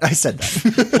 but I said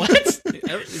that. What?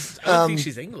 I don't think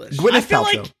she's English. Gwyneth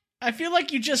Paltrow. I feel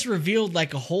like you just revealed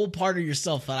like a whole part of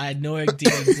yourself that I had no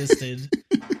idea existed.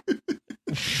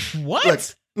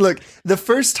 What? Look, the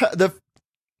first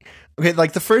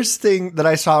thing that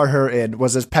I saw her in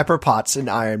was as Pepper Potts in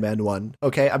Iron Man 1.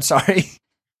 Okay, I'm sorry.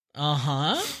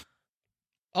 Uh-huh.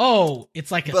 Oh,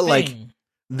 it's like a thing. Like,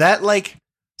 that, like,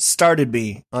 started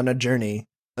me on a journey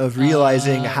of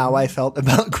realizing how I felt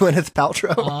about Gwyneth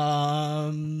Paltrow.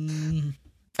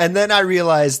 And then I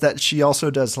realized that she also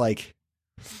does, like,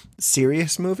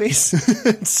 serious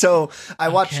movies. So I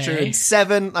watched her in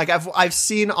 7. Like, I've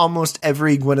seen almost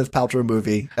every Gwyneth Paltrow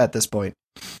movie at this point.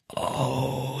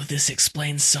 Oh, this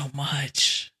explains so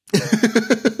much.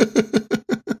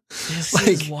 This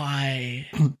is why.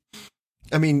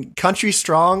 I mean, Country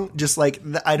Strong, just like,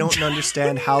 I don't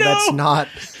understand how that's not,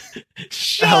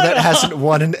 how that hasn't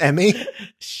won an Emmy.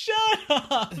 Shut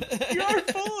up. You're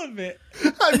full of it.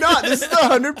 I'm not. This is the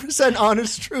 100%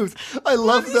 honest truth. I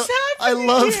love that movie.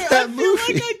 I feel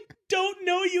like I don't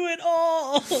know you at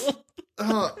all.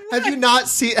 Have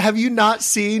you not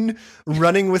seen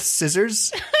Running with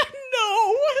Scissors?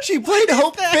 She played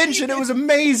Hope Finch, and it was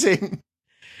amazing.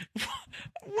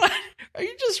 What? Are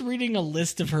you just reading a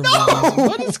list of her movies?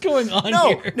 What is going on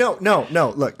here?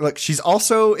 No. Look. She's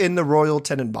also in the Royal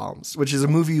Tenenbaums, which is a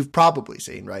movie you've probably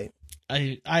seen, right?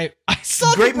 I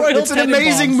saw Great, the Royal It's an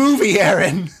amazing movie,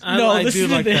 Aaron. I do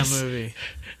like that movie.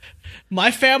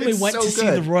 My family went to see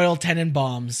good. the Royal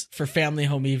Tenenbaums for family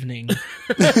home evening.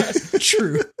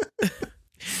 True.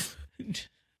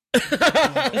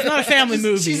 It's not a family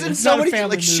movie. She's in it's so not many a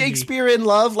family like movie. Shakespeare in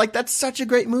Love. Like that's such a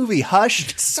great movie. Hush,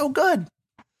 it's so good.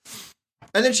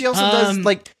 And then she also does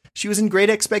like she was in Great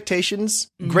Expectations.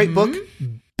 Great book,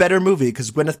 better movie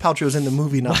because Gwyneth Paltrow's in the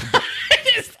movie, not the book.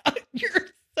 You're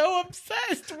so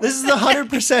obsessed. This is the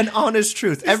 100% honest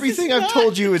truth. Everything I've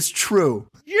told you is true.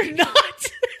 You're not.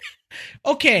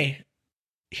 Okay,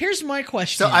 here's my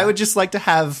question. So I would just like to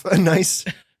have a nice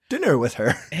dinner with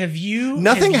her.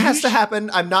 Nothing has to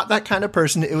happen. I'm not that kind of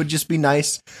person. It would just be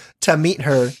nice to meet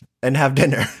her and have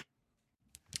dinner.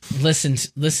 Listen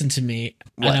to me,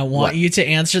 and I want you to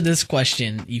answer this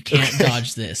question. You can't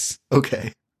dodge this.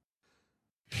 Okay.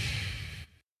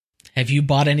 Have you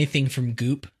bought anything from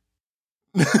Goop?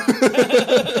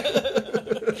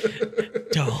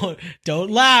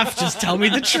 Don't laugh. Just tell me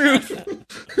the truth.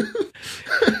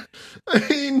 I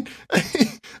mean,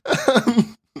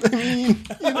 you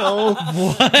know.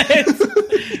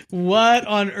 What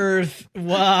on earth?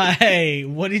 Why?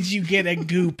 What did you get at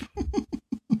Goop?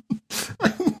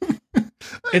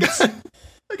 I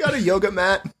got a yoga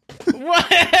mat.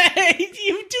 What?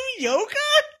 You do yoga?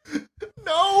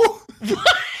 No.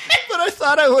 What? But I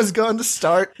thought I was going to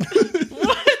start. What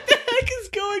the heck is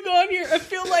going on here? I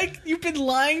feel like you've been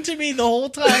lying to me the whole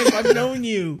time I've known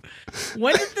you.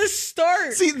 When did this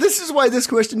start? See, this is why this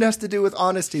question has to do with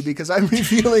honesty, because I'm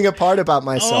revealing a part about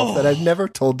myself that I've never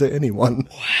told to anyone.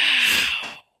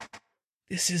 Wow.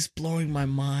 This is blowing my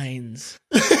mind.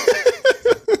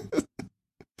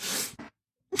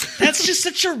 That's just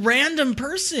such a random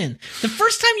person. The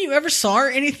first time you ever saw her,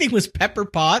 anything was Pepper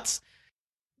Potts.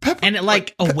 And it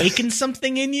like awakened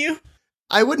something in you?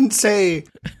 I wouldn't say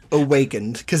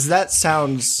awakened, because that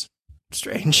sounds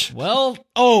strange. Well,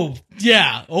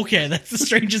 yeah, okay, that's the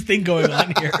strangest thing going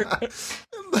on here.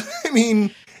 But, I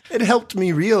mean, it helped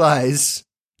me realize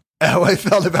how I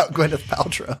felt about Gwyneth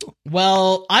Paltrow.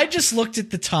 Well, I just looked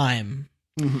at the time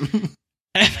and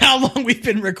how long we've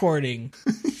been recording.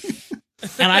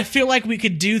 And I feel like we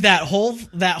could do that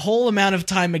whole amount of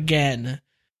time again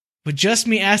with just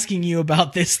me asking you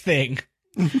about this thing.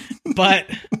 But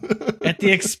at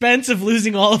the expense of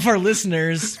losing all of our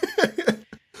listeners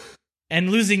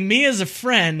and losing me as a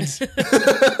friend,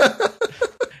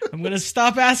 I'm going to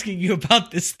stop asking you about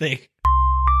this thing.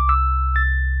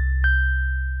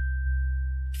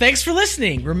 Thanks for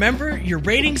listening. Remember, your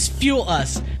ratings fuel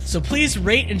us, so please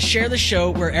rate and share the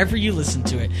show wherever you listen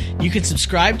to it. You can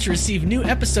subscribe to receive new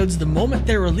episodes the moment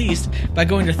they're released by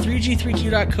going to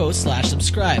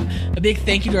 3g3q.co/subscribe. A big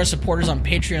thank you to our supporters on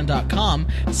patreon.com.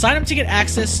 Sign up to get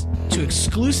access to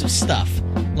exclusive stuff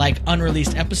like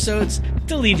unreleased episodes,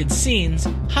 deleted scenes,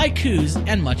 haikus,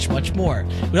 and much, much more.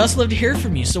 We'd also love to hear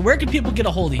from you, so where can people get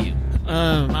a hold of you?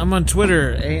 I'm on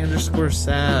Twitter,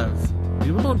 A_Sav.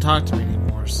 People don't talk to me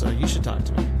anymore, so you should talk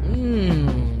to me.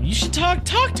 You should talk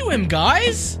to him,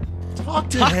 guys. Talk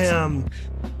to him.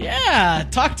 Yeah,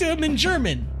 talk to him in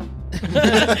German.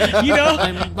 You know,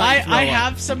 I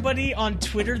have somebody on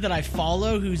Twitter that I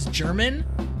follow who's German,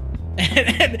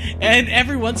 and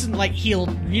every once in he'll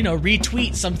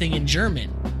retweet something in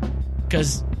German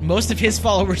because most of his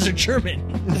followers are German,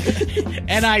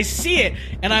 and I see it,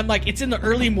 and I'm like, it's in the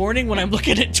early morning when I'm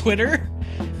looking at Twitter,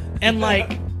 and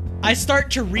I start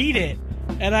to read it,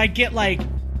 and I get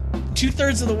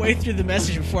 2/3 of the way through the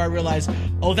message before I realize,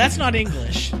 oh, that's not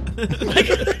English.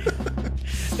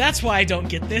 That's why I don't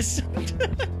get this.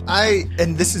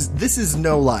 And this is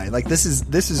no lie. This is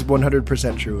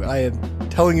 100% true. I am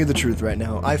telling you the truth right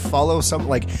now. I follow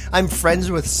I'm friends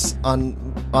with on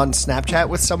Snapchat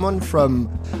with someone from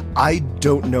I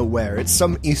don't know where. It's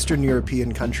some Eastern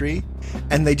European country,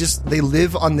 and they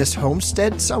live on this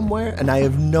homestead somewhere, and I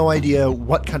have no idea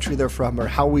what country they're from or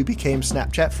how we became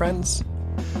Snapchat friends.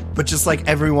 But just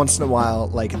every once in a while,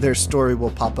 their story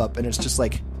will pop up, and it's just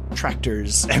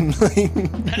tractors and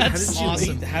that's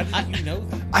awesome. How did you know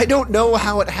that? I don't know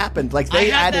how it happened.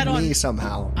 They added me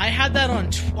somehow. I had that on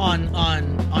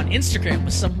Instagram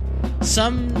with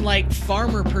some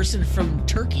farmer person from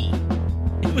Turkey.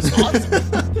 It was awesome.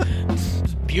 It was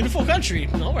a beautiful country.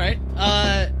 All right.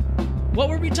 What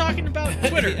were we talking about?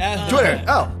 Twitter. Twitter.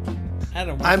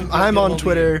 Adam, I'm on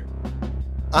Twitter.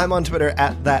 I'm on Twitter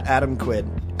at that Adam Quid.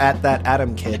 at that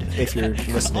Adam Kid if you're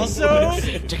listening. Also,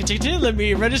 let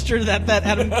me register that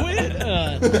Adam Quid.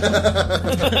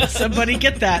 Somebody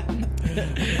get that.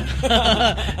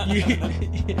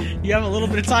 You have a little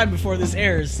bit of time before this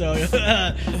airs. So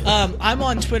I'm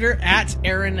on Twitter at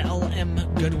Aaron LM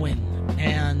Goodwin,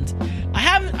 and I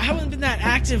haven't been that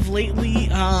active lately.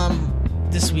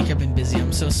 This week I've been busy.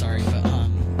 I'm so sorry, but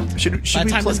should we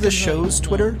plug the show's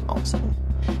Twitter also?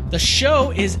 The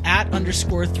show is at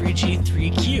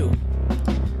 _3G3Q.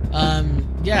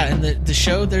 Yeah, and the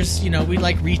show, there's, we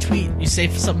like retweet. You say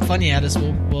something funny at us,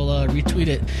 we'll retweet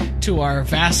it to our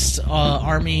vast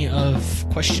army of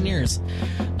questionnaires.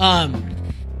 Other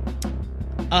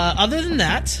than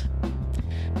that,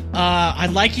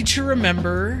 I'd like you to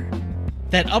remember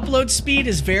that upload speed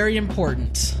is very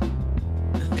important.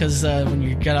 Because when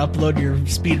you gotta upload your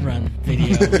speedrun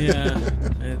video,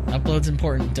 upload's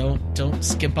important. Don't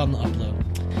skimp on the upload.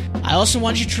 I also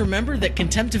want you to remember that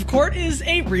contempt of court is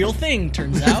a real thing,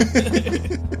 turns out.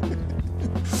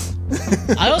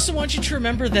 I also want you to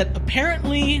remember that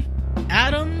apparently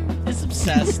Adam is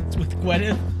obsessed with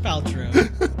Gwyneth Paltrow.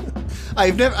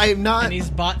 I have not. And he's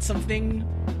bought something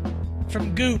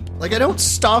from Goop. Like, I don't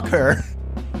stalk her.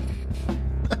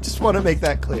 I just want to make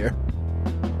that clear.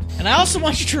 And I also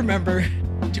want you to remember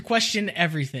to question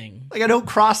everything. Like, I don't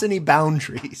cross any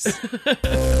boundaries.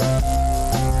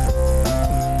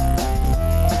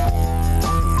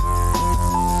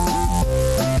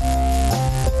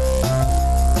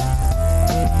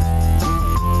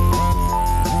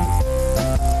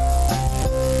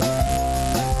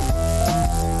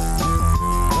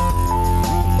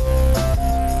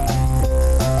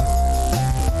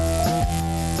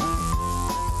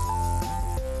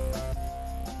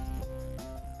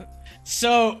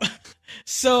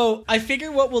 So I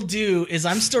figure what we'll do is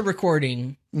I'm still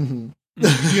recording. Mm-hmm.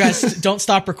 You guys don't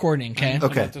stop recording, okay?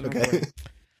 Okay.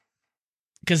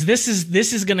 Because this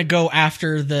is gonna go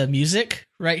after the music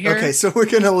right here. Okay, so we're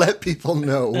gonna let people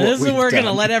know. We're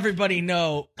gonna let everybody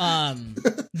know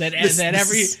that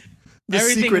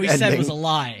everything we said was a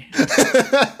lie.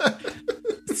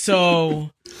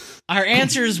 So our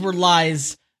answers were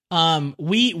lies.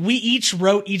 We each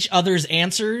wrote each other's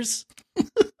answers.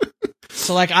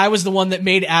 So, like, I was the one that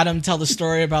made Adam tell the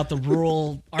story about the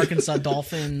rural Arkansas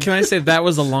dolphin. Can I say that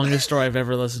was the longest story I've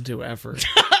ever listened to ever?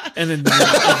 And it never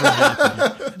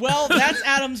happened. Well, that's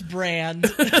Adam's brand.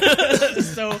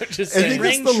 So, I think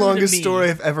it's the longest story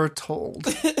I've ever told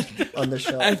on the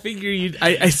show. I figure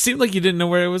I seemed like you didn't know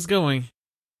where it was going.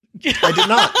 I did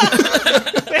not.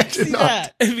 I did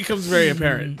not. It becomes very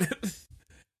apparent.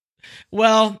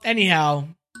 Well, anyhow,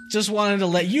 just wanted to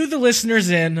let you, the listeners,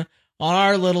 in on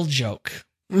our little joke.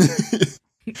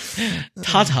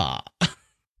 Ta-ta.